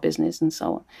 contemporary art business, and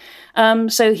so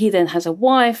on. So he then has a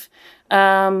wife.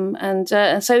 And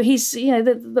so he's,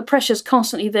 the pressure's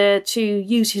constantly there to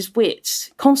use his wits,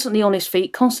 constantly on his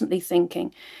feet, constantly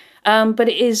thinking. But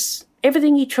it is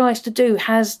everything he tries to do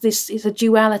is a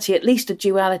duality, at least a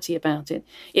duality about it.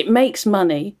 It makes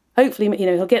money. Hopefully,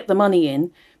 he'll get the money in,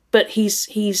 but he's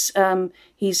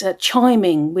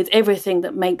chiming with everything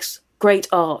that makes great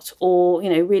art, or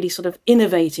really sort of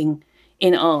innovating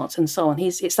in art and so on.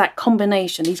 It's that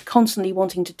combination. He's constantly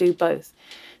wanting to do both.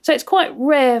 So it's quite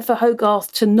rare for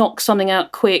Hogarth to knock something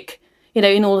out quick,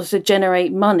 in order to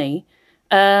generate money.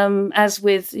 As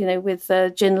with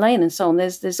Gin Lane and so on,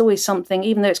 there's always something,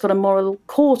 even though it's got a moral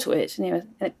core to it.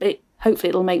 hopefully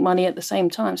it'll make money at the same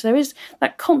time. So there is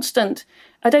that constant,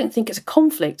 I don't think it's a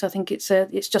conflict. I think it's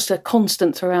just a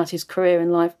constant throughout his career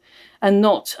in life, and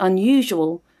not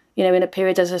unusual, in a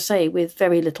period, as I say, with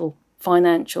very little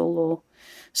financial or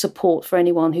support for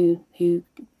anyone who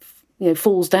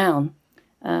falls down.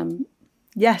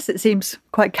 Yes, it seems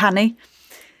quite canny.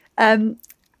 And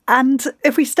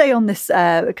if we stay on this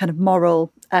kind of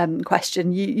moral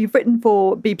question, you've written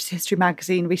for BBC History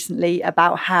Magazine recently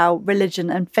about how religion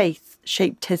and faith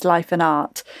shaped his life and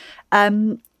art.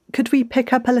 Could we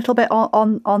pick up a little bit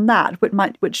on that,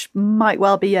 which might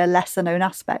well be a lesser known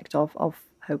aspect of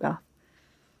Hogarth?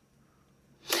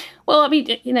 Well, I mean,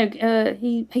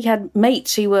 he had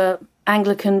mates who were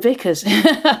Anglican vicars. So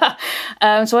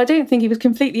I don't think he was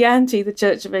completely anti the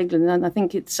Church of England. And I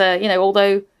think it's,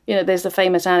 although, there's the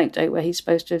famous anecdote where he's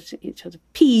supposed to have sort of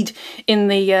peed in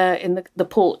the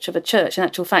porch of a church. In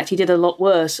actual fact, he did a lot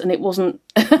worse, and it wasn't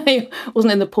in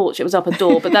the porch, it was up a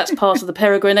door. But that's part of the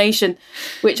peregrination,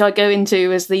 which I go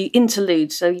into as the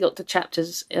interlude. So you got the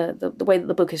chapters, the way that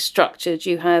the book is structured,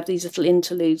 you have these little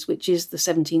interludes, which is the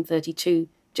 1732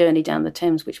 journey down the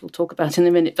Thames, which we'll talk about in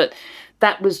a minute. But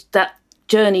that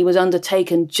journey was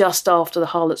undertaken just after the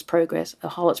Harlot's Progress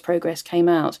came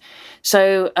out.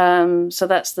 So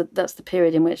that's the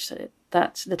period in which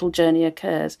that little journey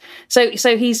occurs. So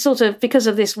he's sort of, because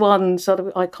of this one sort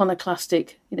of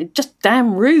iconoclastic, just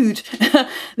damn rude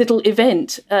little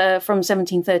event from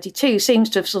 1732, seems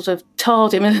to have sort of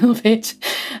tarred him a little bit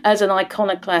as an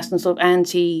iconoclast and sort of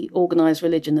anti-organised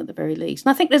religion at the very least.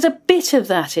 And I think there's a bit of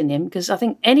that in him, because I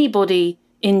think anybody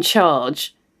in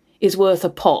charge is worth a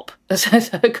pop, as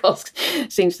Hogarth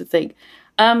seems to think.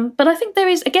 But I think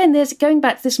there's going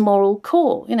back to this moral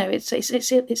core.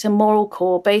 It's a moral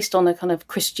core based on a kind of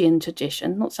Christian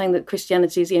tradition. I'm not saying that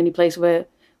Christianity is the only place where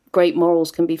great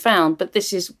morals can be found, but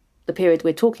this is the period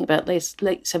we're talking about, late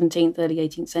 17th, early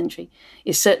 18th century,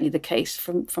 is certainly the case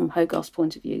from Hogarth's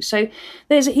point of view. So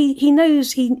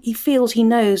he feels he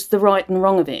knows the right and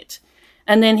wrong of it.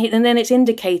 And then it's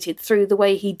indicated through the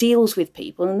way he deals with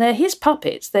people. And they're his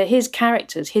puppets, they're his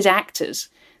characters, his actors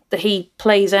that he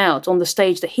plays out on the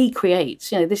stage that he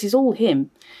creates. This is all him.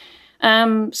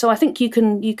 So I think you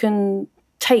can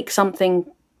take something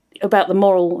about the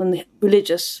moral and the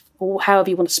religious, or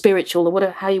however you want, spiritual, or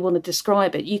how you want to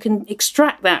describe it. You can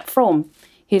extract that from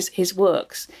his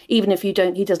works, even if he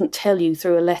doesn't tell you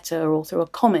through a letter or through a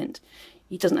comment.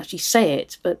 He doesn't actually say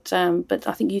it, but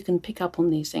I think you can pick up on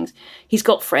these things. He's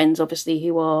got friends, obviously,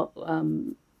 who are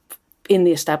in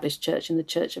the established church, in the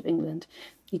Church of England.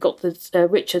 You've got the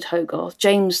Richard Hogarth.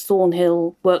 James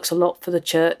Thornhill works a lot for the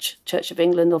Church of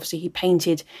England. Obviously, he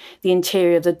painted the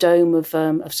interior of the dome of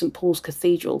St Paul's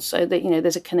Cathedral, so that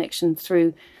there's a connection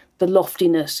through the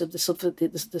loftiness of the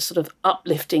sort of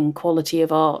uplifting quality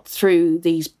of art through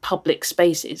these public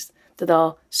spaces that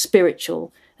are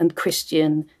spiritual and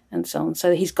Christian and so on.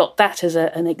 So he's got that as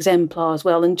an exemplar as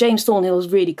well. And James Thornhill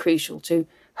is really crucial to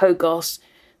Hogarth's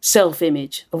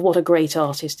self-image of what a great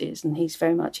artist is. And he's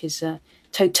very much his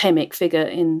totemic figure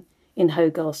in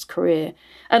Hogarth's career.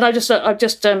 And I've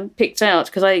just picked out,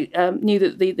 because I knew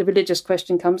that the religious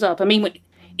question comes up. I mean,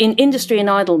 in Industry and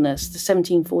Idleness, the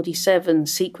 1747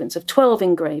 sequence of 12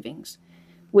 engravings,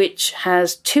 which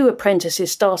has two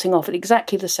apprentices starting off at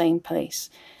exactly the same place.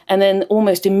 And then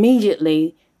almost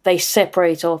immediately they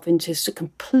separate off into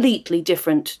completely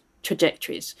different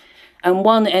trajectories. And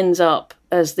one ends up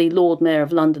as the Lord Mayor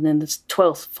of London in the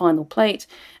 12th final plate,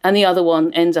 and the other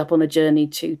one ends up on a journey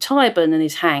to Tyburn and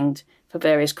is hanged for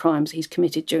various crimes he's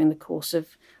committed during the course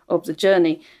of the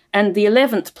journey. And the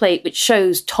 11th plate, which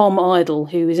shows Tom Idle,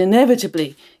 who is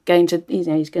inevitably going to,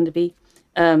 he's going to be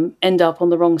end up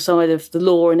on the wrong side of the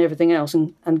law and everything else,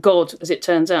 and God, as it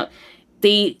turns out.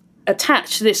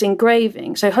 Attached to this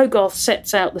engraving, so Hogarth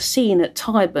sets out the scene at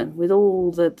Tyburn with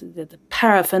all the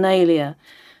paraphernalia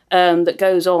that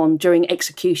goes on during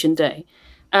execution day.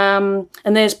 And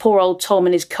there's poor old Tom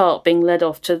in his cart being led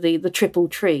off to the triple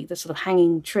tree, the sort of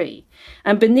hanging tree.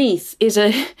 And beneath is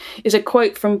a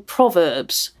quote from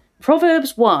Proverbs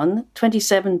 1,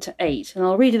 27-8. And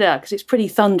I'll read it out because it's pretty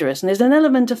thunderous. And there's an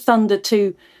element of thunder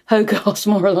to Hogarth's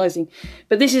moralising.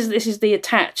 But this is the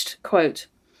attached quote.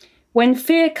 When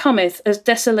fear cometh as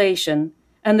desolation,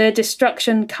 and their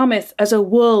destruction cometh as a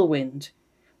whirlwind,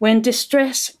 when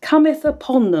distress cometh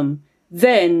upon them,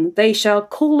 then they shall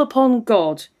call upon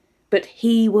God, but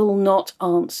he will not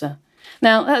answer.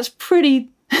 Now, that's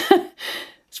pretty,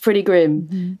 it's pretty grim.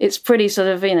 Mm-hmm. It's pretty sort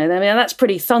of, that's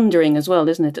pretty thundering as well,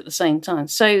 isn't it, at the same time?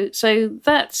 So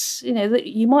that's,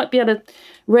 you might be able to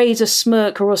raise a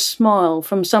smirk or a smile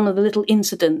from some of the little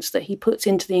incidents that he puts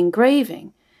into the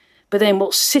engraving. But then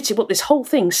what this whole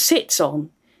thing sits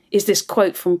on is this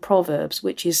quote from Proverbs,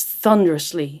 which is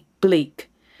thunderously bleak.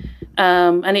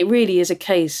 And it really is a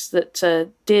case that,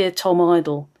 dear Tom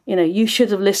Idle, you should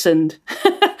have listened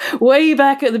way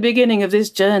back at the beginning of this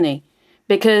journey,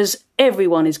 because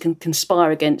everyone can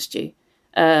conspire against you.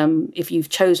 If you've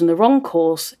chosen the wrong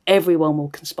course, everyone will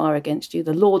conspire against you.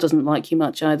 The law doesn't like you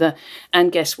much either.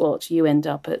 And guess what? You end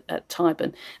up at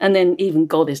Tyburn. And then even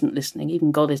God isn't listening.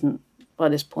 Even God isn't, by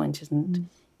this point,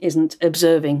 isn't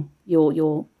observing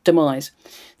your demise.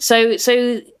 So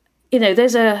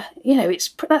there's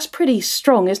that's pretty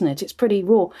strong, isn't it? It's pretty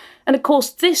raw. And of course,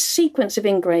 this sequence of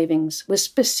engravings was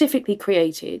specifically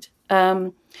created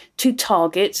to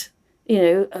target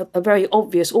a very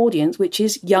obvious audience, which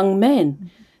is young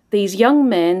men. These young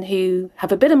men who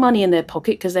have a bit of money in their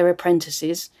pocket because they're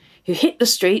apprentices, who hit the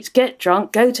streets, get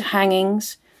drunk, go to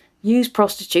hangings, use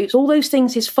prostitutes, all those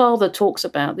things his father talks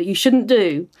about that you shouldn't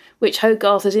do, which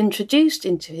Hogarth has introduced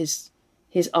into his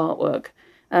artwork,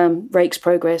 Rake's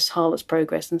Progress, Harlot's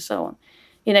Progress, and so on.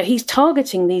 He's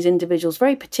targeting these individuals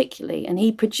very particularly, and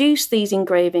he produced these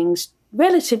engravings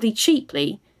relatively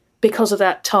cheaply because of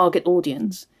that target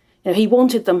audience. He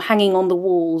wanted them hanging on the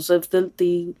walls of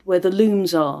the where the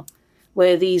looms are,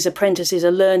 where these apprentices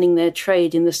are learning their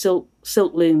trade in the silk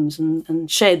looms and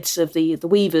sheds of the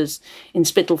weavers in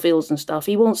Spitalfields and stuff.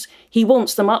 He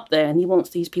wants them up there, and he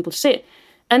wants these people to see it.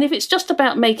 And if it's just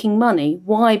about making money,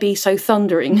 why be so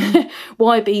thundering?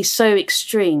 Why be so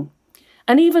extreme?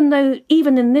 And even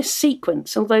in this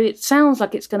sequence, although it sounds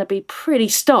like it's going to be pretty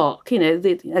stark,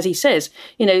 as he says,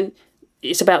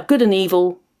 it's about good and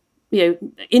evil,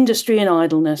 industry and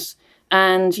idleness,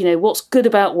 and, what's good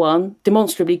about one,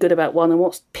 demonstrably good about one, and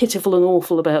what's pitiful and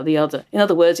awful about the other. In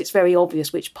other words, it's very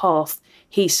obvious which path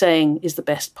he's saying is the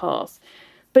best path.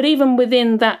 But even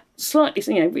within that slightly,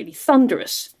 really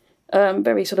thunderous,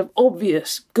 very sort of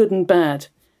obvious good and bad,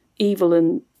 evil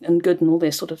and good and all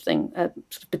this sort of thing,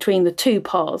 sort of between the two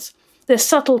paths, there's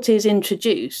subtleties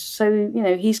introduced. So,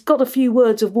 he's got a few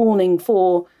words of warning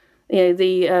for,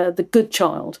 the good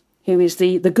child, who is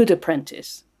the good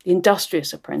apprentice, the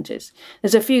industrious apprentice.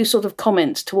 There's a few sort of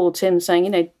comments towards him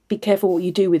saying, be careful what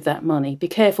you do with that money. Be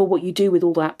careful what you do with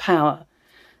all that power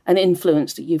and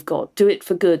influence that you've got. Do it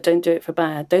for good. Don't do it for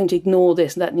bad. Don't ignore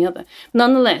this, that and the other.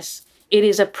 Nonetheless, it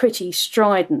is a pretty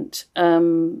strident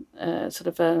sort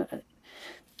of a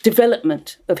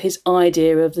development of his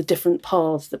idea of the different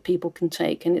paths that people can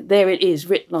take. And there it is,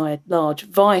 writ large,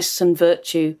 vice and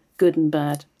virtue, good and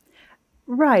bad.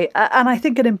 Right. And I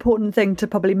think an important thing to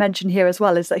probably mention here as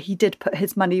well is that he did put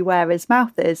his money where his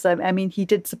mouth is. I mean, he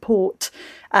did support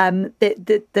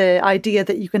the idea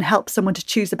that you can help someone to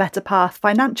choose a better path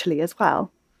financially as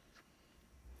well.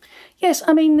 Yes.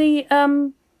 I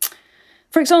mean,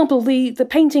 for example, the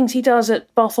paintings he does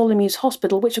at Bartholomew's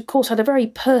Hospital, which of course had a very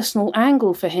personal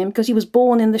angle for him because he was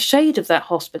born in the shade of that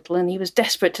hospital and he was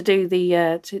desperate to do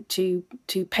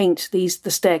to paint the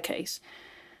staircase.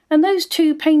 And those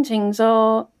two paintings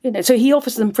are, so he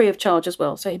offers them free of charge as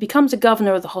well. So he becomes a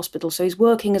governor of the hospital. So he's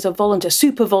working as a volunteer,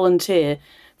 super volunteer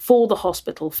for the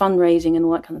hospital, fundraising and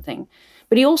all that kind of thing.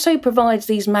 But he also provides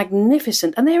these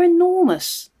magnificent, and they're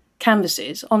enormous,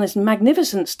 canvases on this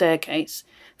magnificent staircase,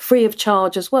 free of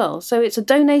charge as well. So it's a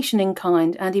donation in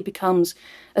kind, and he becomes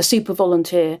a super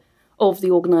volunteer of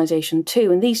the organisation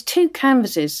too. And these two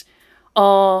canvases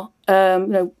are,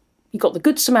 you've got the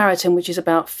Good Samaritan, which is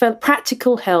about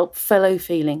practical help, fellow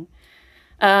feeling.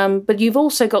 But you've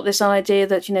also got this idea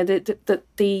that,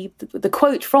 the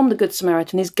quote from the Good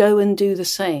Samaritan is go and do the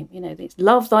same. It's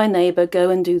love thy neighbour, go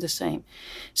and do the same.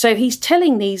 So he's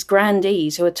telling these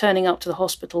grandees who are turning up to the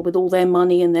hospital with all their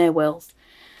money and their wealth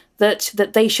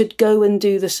that they should go and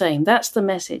do the same. That's the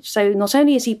message. So not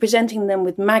only is he presenting them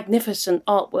with magnificent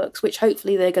artworks, which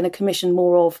hopefully they're going to commission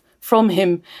more of from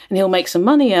him and he'll make some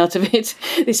money out of it.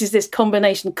 This is this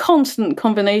constant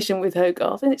combination with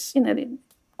Hogarth. And it's,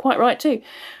 quite right too.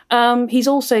 He's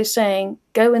also saying,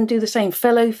 go and do the same,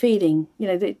 fellow feeling.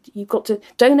 That you've got to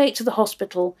donate to the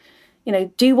hospital,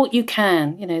 do what you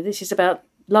can. This is about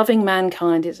loving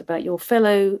mankind. It's about your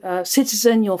fellow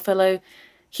citizen, your fellow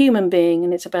human being,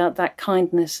 and it's about that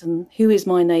kindness and who is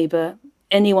my neighbour,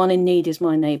 anyone in need is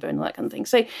my neighbour, and that kind of thing.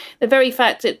 So the very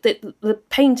fact that the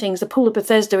paintings, the Pool of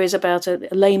Bethesda is about a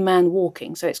lame man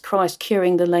walking, so it's Christ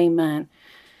curing the lame man.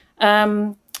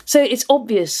 So it's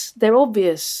obvious, they're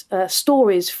obvious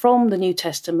stories from the New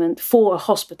Testament for a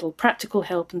hospital, practical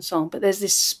help and so on, but there's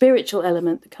this spiritual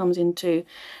element that comes in too.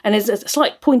 And there's a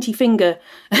slight pointy finger,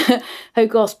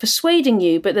 Hogarth persuading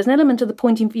you, but there's an element of the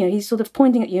pointing, he's sort of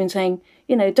pointing at you and saying,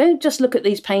 don't just look at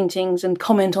these paintings and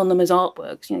comment on them as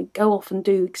artworks, go off and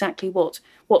do exactly what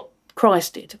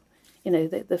Christ did.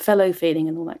 The fellow feeling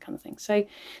and all that kind of thing.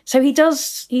 So he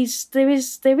does. There's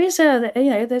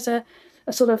a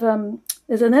sort of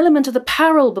there's an element of the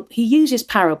parable. He uses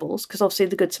parables because obviously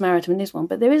the Good Samaritan is one,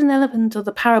 but there is an element of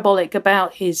the parabolic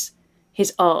about his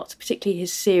art, particularly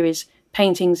his series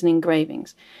paintings and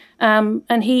engravings. And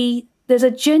there's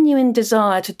a genuine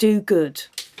desire to do good,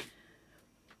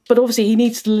 but obviously he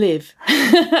needs to live.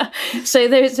 So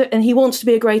and he wants to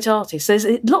be a great artist. There's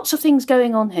lots of things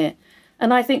going on here.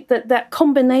 And I think that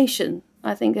combination,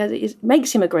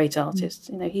 makes him a great artist.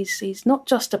 He's not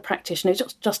just a practitioner, he's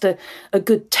not just a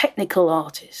good technical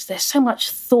artist. There's so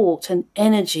much thought and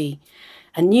energy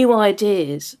and new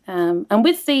ideas. And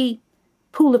with the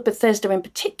Pool of Bethesda in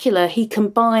particular, he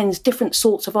combines different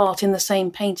sorts of art in the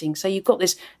same painting. So you've got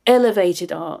this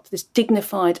elevated art, this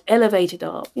dignified, elevated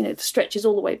art, that stretches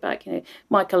all the way back,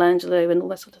 Michelangelo and all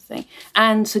that sort of thing.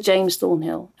 And Sir James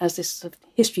Thornhill as this sort of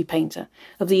history painter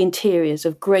of the interiors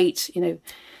of great,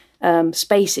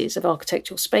 spaces, of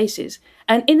architectural spaces.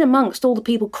 And in amongst all the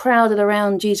people crowded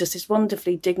around Jesus is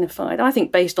wonderfully dignified, I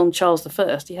think based on Charles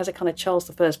I. He has a kind of Charles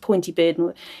I pointy beard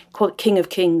and King of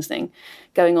Kings thing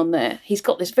going on there. He's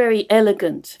got this very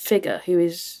elegant figure who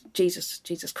is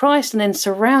Jesus Christ, and then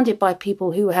surrounded by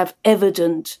people who have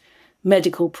evident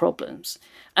medical problems.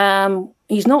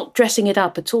 He's not dressing it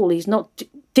up at all. He's not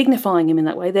dignifying him in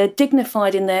that way. They're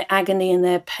dignified in their agony and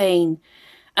their pain.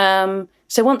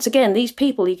 So once again, these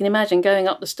people, you can imagine going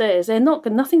up the stairs,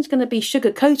 nothing's going to be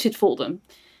sugar-coated for them.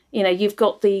 You've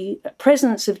got the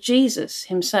presence of Jesus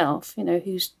himself,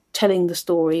 who's telling the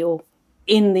story, or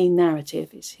in the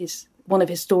narrative is one of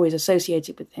his stories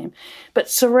associated with him. But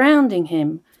surrounding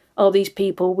him are these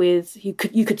people you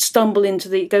could stumble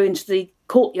go into the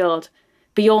courtyard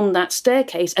beyond that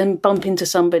staircase and bump into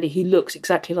somebody who looks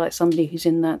exactly like somebody who's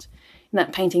in that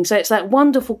painting. So it's that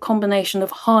wonderful combination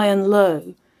of high and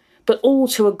low, but all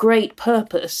to a great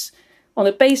purpose. On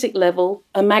a basic level,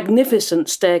 a magnificent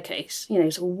staircase.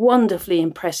 It's a wonderfully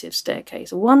impressive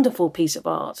staircase, a wonderful piece of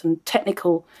art and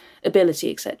technical ability,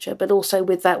 etc. But also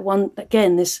with that one,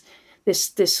 again, this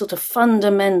sort of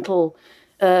fundamental,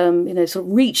 sort of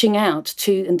reaching out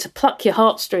to pluck your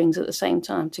heartstrings at the same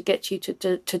time to get you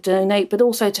to donate, but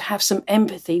also to have some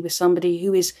empathy with somebody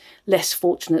who is less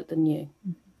fortunate than you.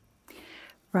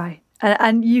 Right.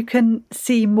 And you can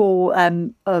see more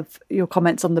of your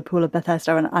comments on the Pool of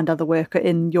Bethesda and other work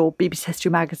in your BBC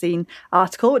History Magazine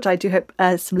article, which I do hope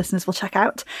some listeners will check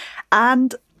out.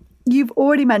 And you've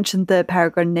already mentioned the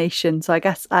Peregrination, so I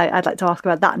guess I'd like to ask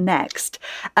about that next.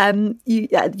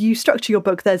 You structure your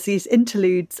book, there's these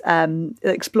interludes that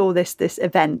explore this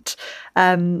event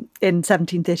in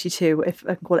 1732, if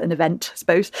I can call it an event, I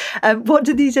suppose. What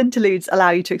do these interludes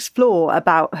allow you to explore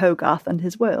about Hogarth and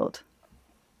his world?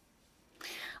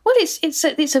 Well,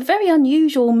 it's a very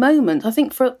unusual moment, I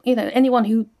think, for anyone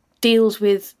who deals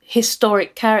with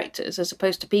historic characters as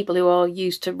opposed to people who are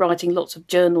used to writing lots of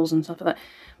journals and stuff like that.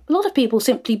 A lot of people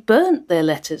simply burnt their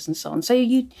letters and so on. So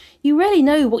you rarely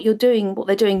know what they're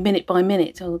doing minute by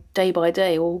minute or day by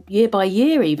day or year by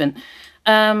year even.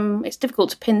 It's difficult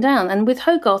to pin down. And with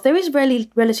Hogarth, there is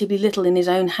relatively little in his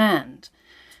own hand.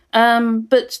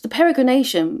 But the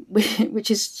Peregrination, which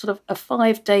is sort of a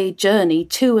 5-day journey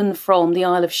to and from the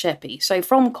Isle of Sheppey, so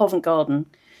from Covent Garden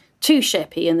to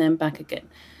Sheppey and then back again.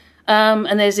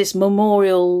 And there's this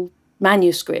memorial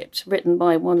manuscript written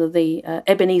by one of the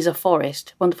Ebenezer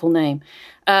Forrest, wonderful name,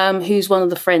 who's one of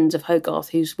the friends of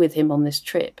Hogarth who's with him on this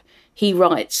trip. He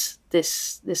writes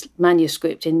this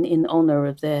manuscript in honour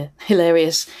of their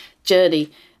hilarious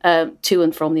journey to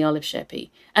and from the Isle of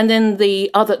Sheppey. And then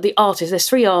the artists, there's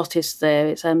 3 artists there.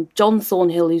 It's John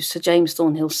Thornhill, who's Sir James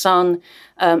Thornhill's son,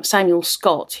 Samuel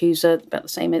Scott, who's about the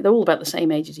same age. They're all about the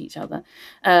same age as each other,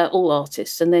 all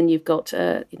artists. And then you've got,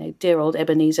 dear old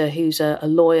Ebenezer, who's a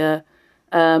lawyer.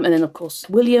 And then, of course,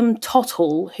 William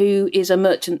Tottle, who is a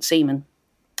merchant seaman,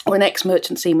 or an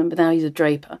ex-merchant seaman, but now he's a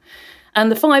draper. And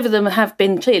the 5 of them have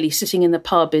been clearly sitting in the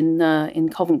pub in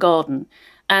Covent Garden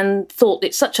and thought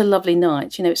it's such a lovely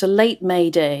night. It's a late May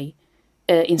day.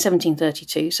 In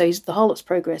 1732, so the Harlot's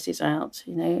Progress is out.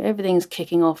 Everything's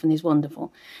kicking off and is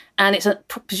wonderful, and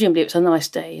presumably it's a nice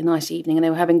day, a nice evening, and they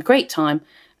were having a great time.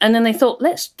 And then they thought,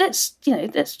 let's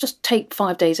just take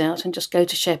 5 days out and just go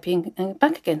to Sheppey and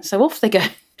back again. So off they go.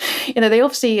 They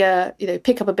obviously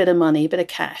pick up a bit of money, a bit of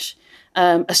cash,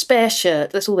 a spare shirt.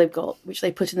 That's all they've got, which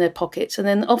they put in their pockets, and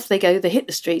then off they go. They hit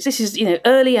the streets. This is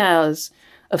early hours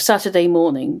of Saturday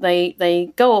morning.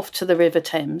 They go off to the River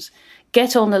Thames,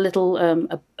 get on a little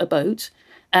a boat,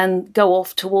 and go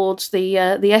off towards the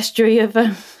estuary of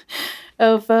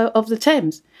the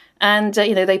Thames. And,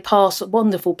 they pass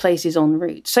wonderful places en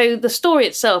route. So the story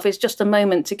itself is just a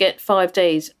moment to get 5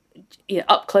 days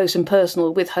up close and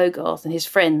personal with Hogarth and his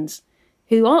friends,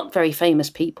 who aren't very famous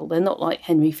people. They're not like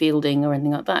Henry Fielding or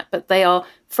anything like that, but they are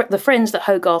the friends that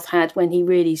Hogarth had when he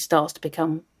really starts to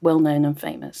become well-known and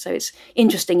famous. So it's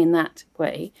interesting in that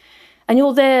way. And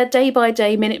you're there day by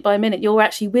day, minute by minute. You're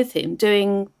actually with him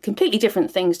doing completely different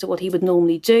things to what he would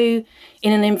normally do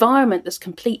in an environment that's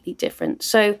completely different.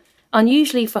 So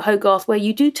unusually for Hogarth, where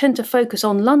you do tend to focus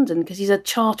on London, because he's a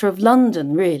charter of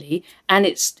London, really, and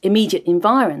its immediate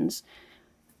environs,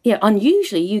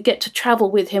 unusually you get to travel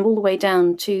with him all the way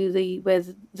down to where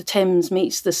the Thames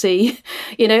meets the sea,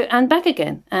 and back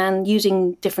again, and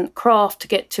using different craft to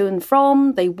get to and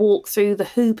from. They walk through the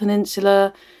Hoo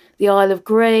Peninsula, the Isle of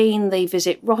Grain, they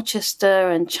visit Rochester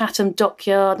and Chatham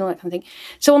Dockyard and all that kind of thing.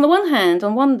 So on the one hand,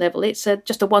 on one level, it's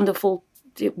just a wonderful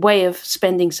way of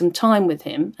spending some time with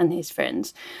him and his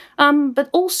friends. But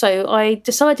also I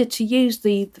decided to use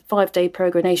the 5-day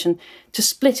peregrination to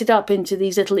split it up into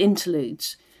these little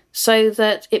interludes so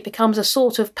that it becomes a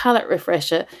sort of palate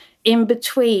refresher in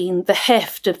between the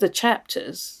heft of the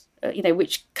chapters,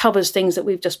 which covers things that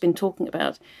we've just been talking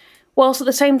about, whilst at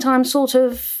the same time sort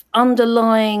of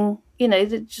underlying,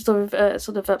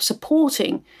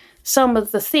 supporting some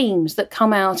of the themes that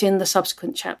come out in the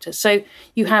subsequent chapters. So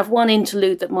you have one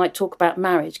interlude that might talk about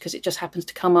marriage, because it just happens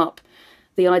to come up.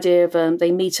 The idea of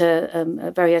they meet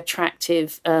a very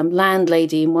attractive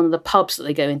landlady in one of the pubs that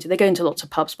they go into. They go into lots of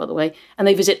pubs, by the way, and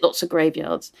they visit lots of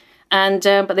graveyards. And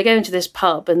but they go into this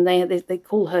pub, and they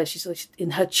call her. She's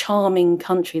in her charming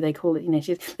country. They call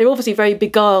it. They're obviously very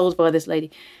beguiled by this lady,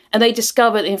 and they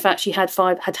discover that in fact she had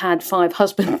had 5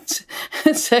 husbands,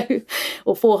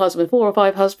 or 4 or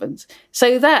 5 husbands.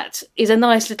 So that is a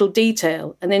nice little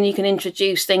detail. And then you can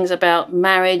introduce things about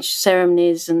marriage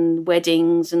ceremonies and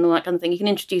weddings and all that kind of thing. You can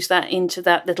introduce that into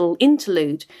that little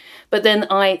interlude. But then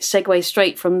I segue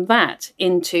straight from that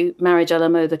into Marriage a la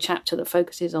Mode, the chapter that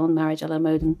focuses on Marriage a la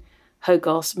Mode and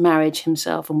Hogarth's marriage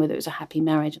himself and whether it was a happy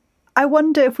marriage. I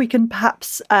wonder if we can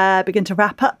perhaps begin to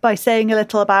wrap up by saying a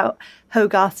little about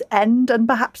Hogarth's end and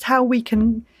perhaps how we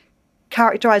can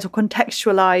characterise or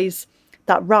contextualise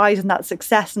that rise and that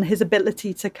success and his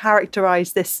ability to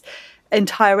characterise this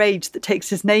entire age that takes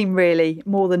his name, really,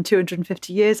 more than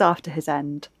 250 years after his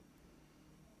end.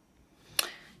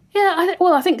 Yeah,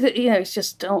 I think that, it's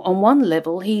just on one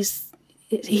level, he's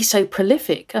so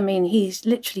prolific. I mean, he's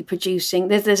literally producing.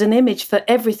 There's an image for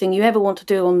everything you ever want to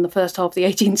do on the first half of the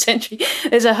 18th century.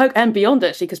 There's and beyond,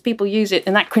 actually, because people use it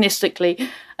anachronistically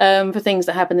for things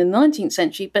that happened in the 19th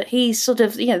century. But he's sort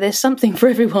of, there's something for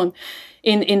everyone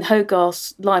in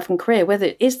Hogarth's life and career, whether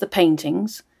it is the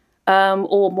paintings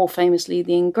or more famously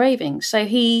the engravings. So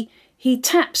he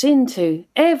taps into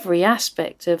every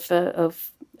aspect of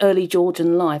early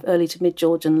Georgian life, early to mid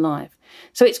Georgian life.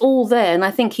 So it's all there, and I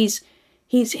think his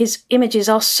images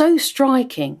are so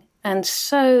striking and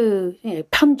so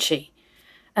punchy,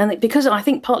 and because I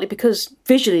think partly because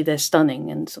visually they're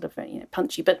stunning and sort of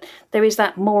punchy, but there is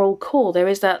that moral core, there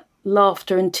is that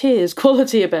laughter and tears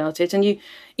quality about it, and you,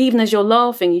 even as you're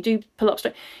laughing, you do pull up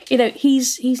straight.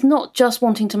 He's not just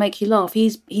wanting to make you laugh;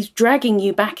 he's dragging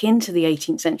you back into the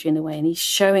 18th century in a way, and he's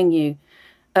showing you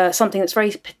something that's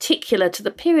very particular to the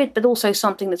period, but also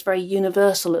something that's very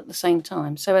universal at the same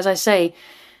time. So, as I say,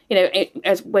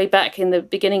 as way back in the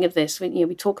beginning of this,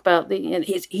 we talk about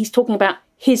he's talking about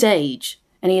his age,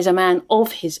 and he is a man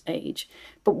of his age.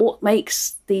 But what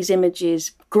makes these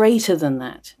images greater than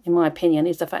that, in my opinion,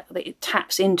 is the fact that it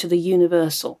taps into the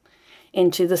universal,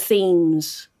 into the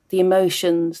themes, the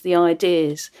emotions, the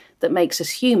ideas that makes us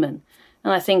human.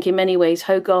 And I think in many ways,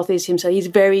 Hogarth is himself. He's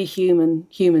a very human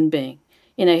being.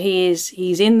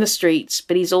 He's in the streets,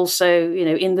 but he's also,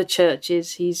 in the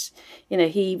churches.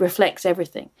 He reflects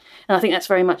everything. And I think that's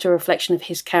very much a reflection of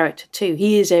his character too.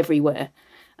 He is everywhere.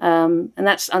 And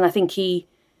I think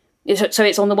so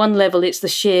it's on the one level, it's the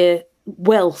sheer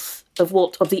wealth of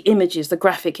the images, the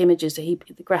graphic images that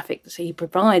he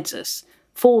provides us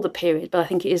for the period. But I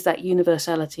think it is that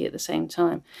universality at the same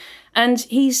time. And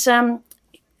he's,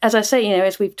 as I say,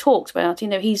 as we've talked about,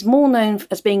 he's more known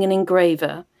as being an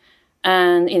engraver.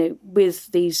 And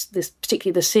with this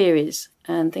particularly the series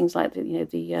and things like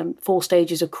the 4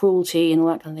 stages of cruelty and all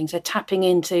that kind of thing, so tapping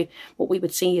into what we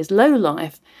would see as low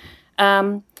life,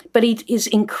 but he is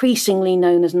increasingly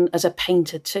known as a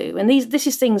painter too. And this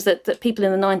is things that people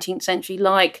in the 19th century,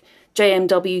 like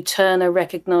J.M.W. Turner,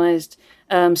 recognised.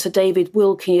 Sir David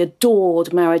Wilkie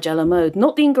adored Marriage a la Mode,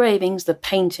 not the engravings, the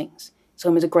paintings. So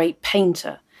he was a great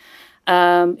painter.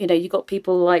 You've got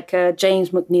people like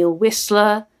James McNeill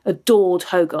Whistler, adored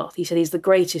Hogarth. He said he's the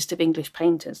greatest of English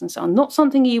painters and so on. Not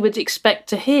something you would expect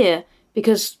to hear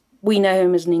because we know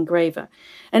him as an engraver.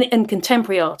 And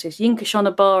contemporary artists, Yinka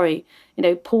Shonibari,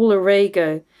 Paula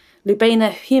Rego,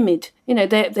 Lubena Himid,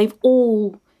 they've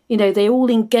all, they all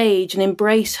engage and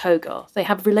embrace Hogarth. They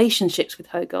have relationships with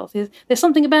Hogarth. There's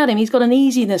something about him. He's got an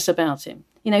easiness about him.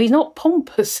 He's not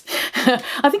pompous.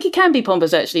 I think he can be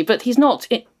pompous, actually, but he's not,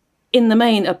 in the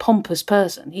main, a pompous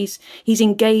person. He's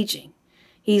engaging.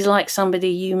 He's like somebody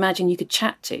you imagine you could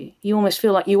chat to. You almost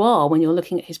feel like you are when you're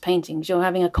looking at his paintings. You're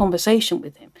having a conversation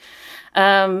with him.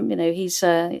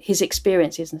 His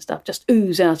experiences and stuff just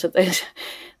ooze out of those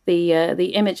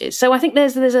the images. So I think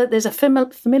there's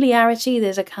a familiarity.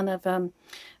 There's a kind of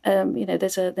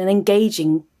there's an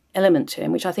engaging element to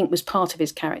him, which I think was part of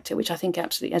his character, which I think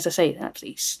absolutely, as I say,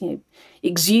 absolutely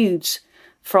exudes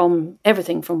from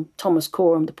everything from Thomas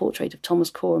Coram, the portrait of Thomas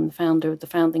Coram, the founder of the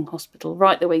Foundling Hospital,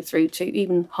 right the way through to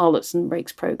even Harlots and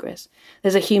Rake's Progress.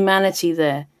 There's a humanity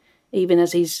there, even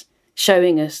as he's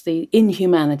showing us the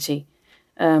inhumanity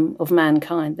of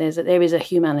mankind. There is a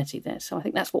humanity there. So I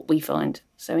think that's what we find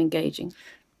so engaging.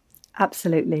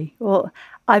 Absolutely. Well,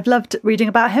 I've loved reading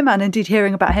about him and indeed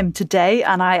hearing about him today.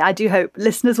 And I do hope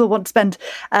listeners will want to spend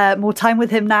more time with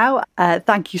him now.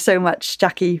 Thank you so much,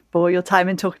 Jackie, for your time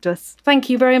and talking to us. Thank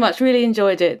you very much. Really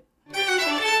enjoyed it.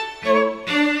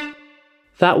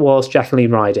 That was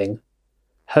Jacqueline Riding.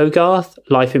 Hogarth,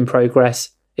 Life in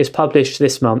Progress, is published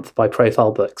this month by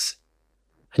Profile Books.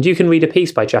 And you can read a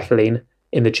piece by Jacqueline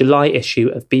in the July issue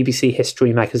of BBC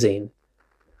History magazine,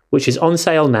 which is on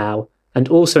sale now and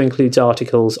also includes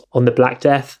articles on the Black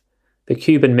Death, the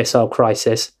Cuban Missile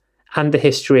Crisis, and the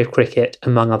history of cricket,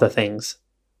 among other things.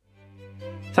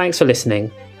 Thanks for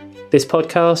listening. This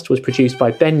podcast was produced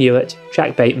by Ben Hewitt,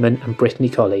 Jack Bateman, and Brittany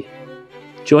Colley.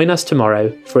 Join us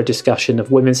tomorrow for a discussion of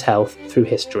women's health through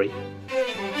history.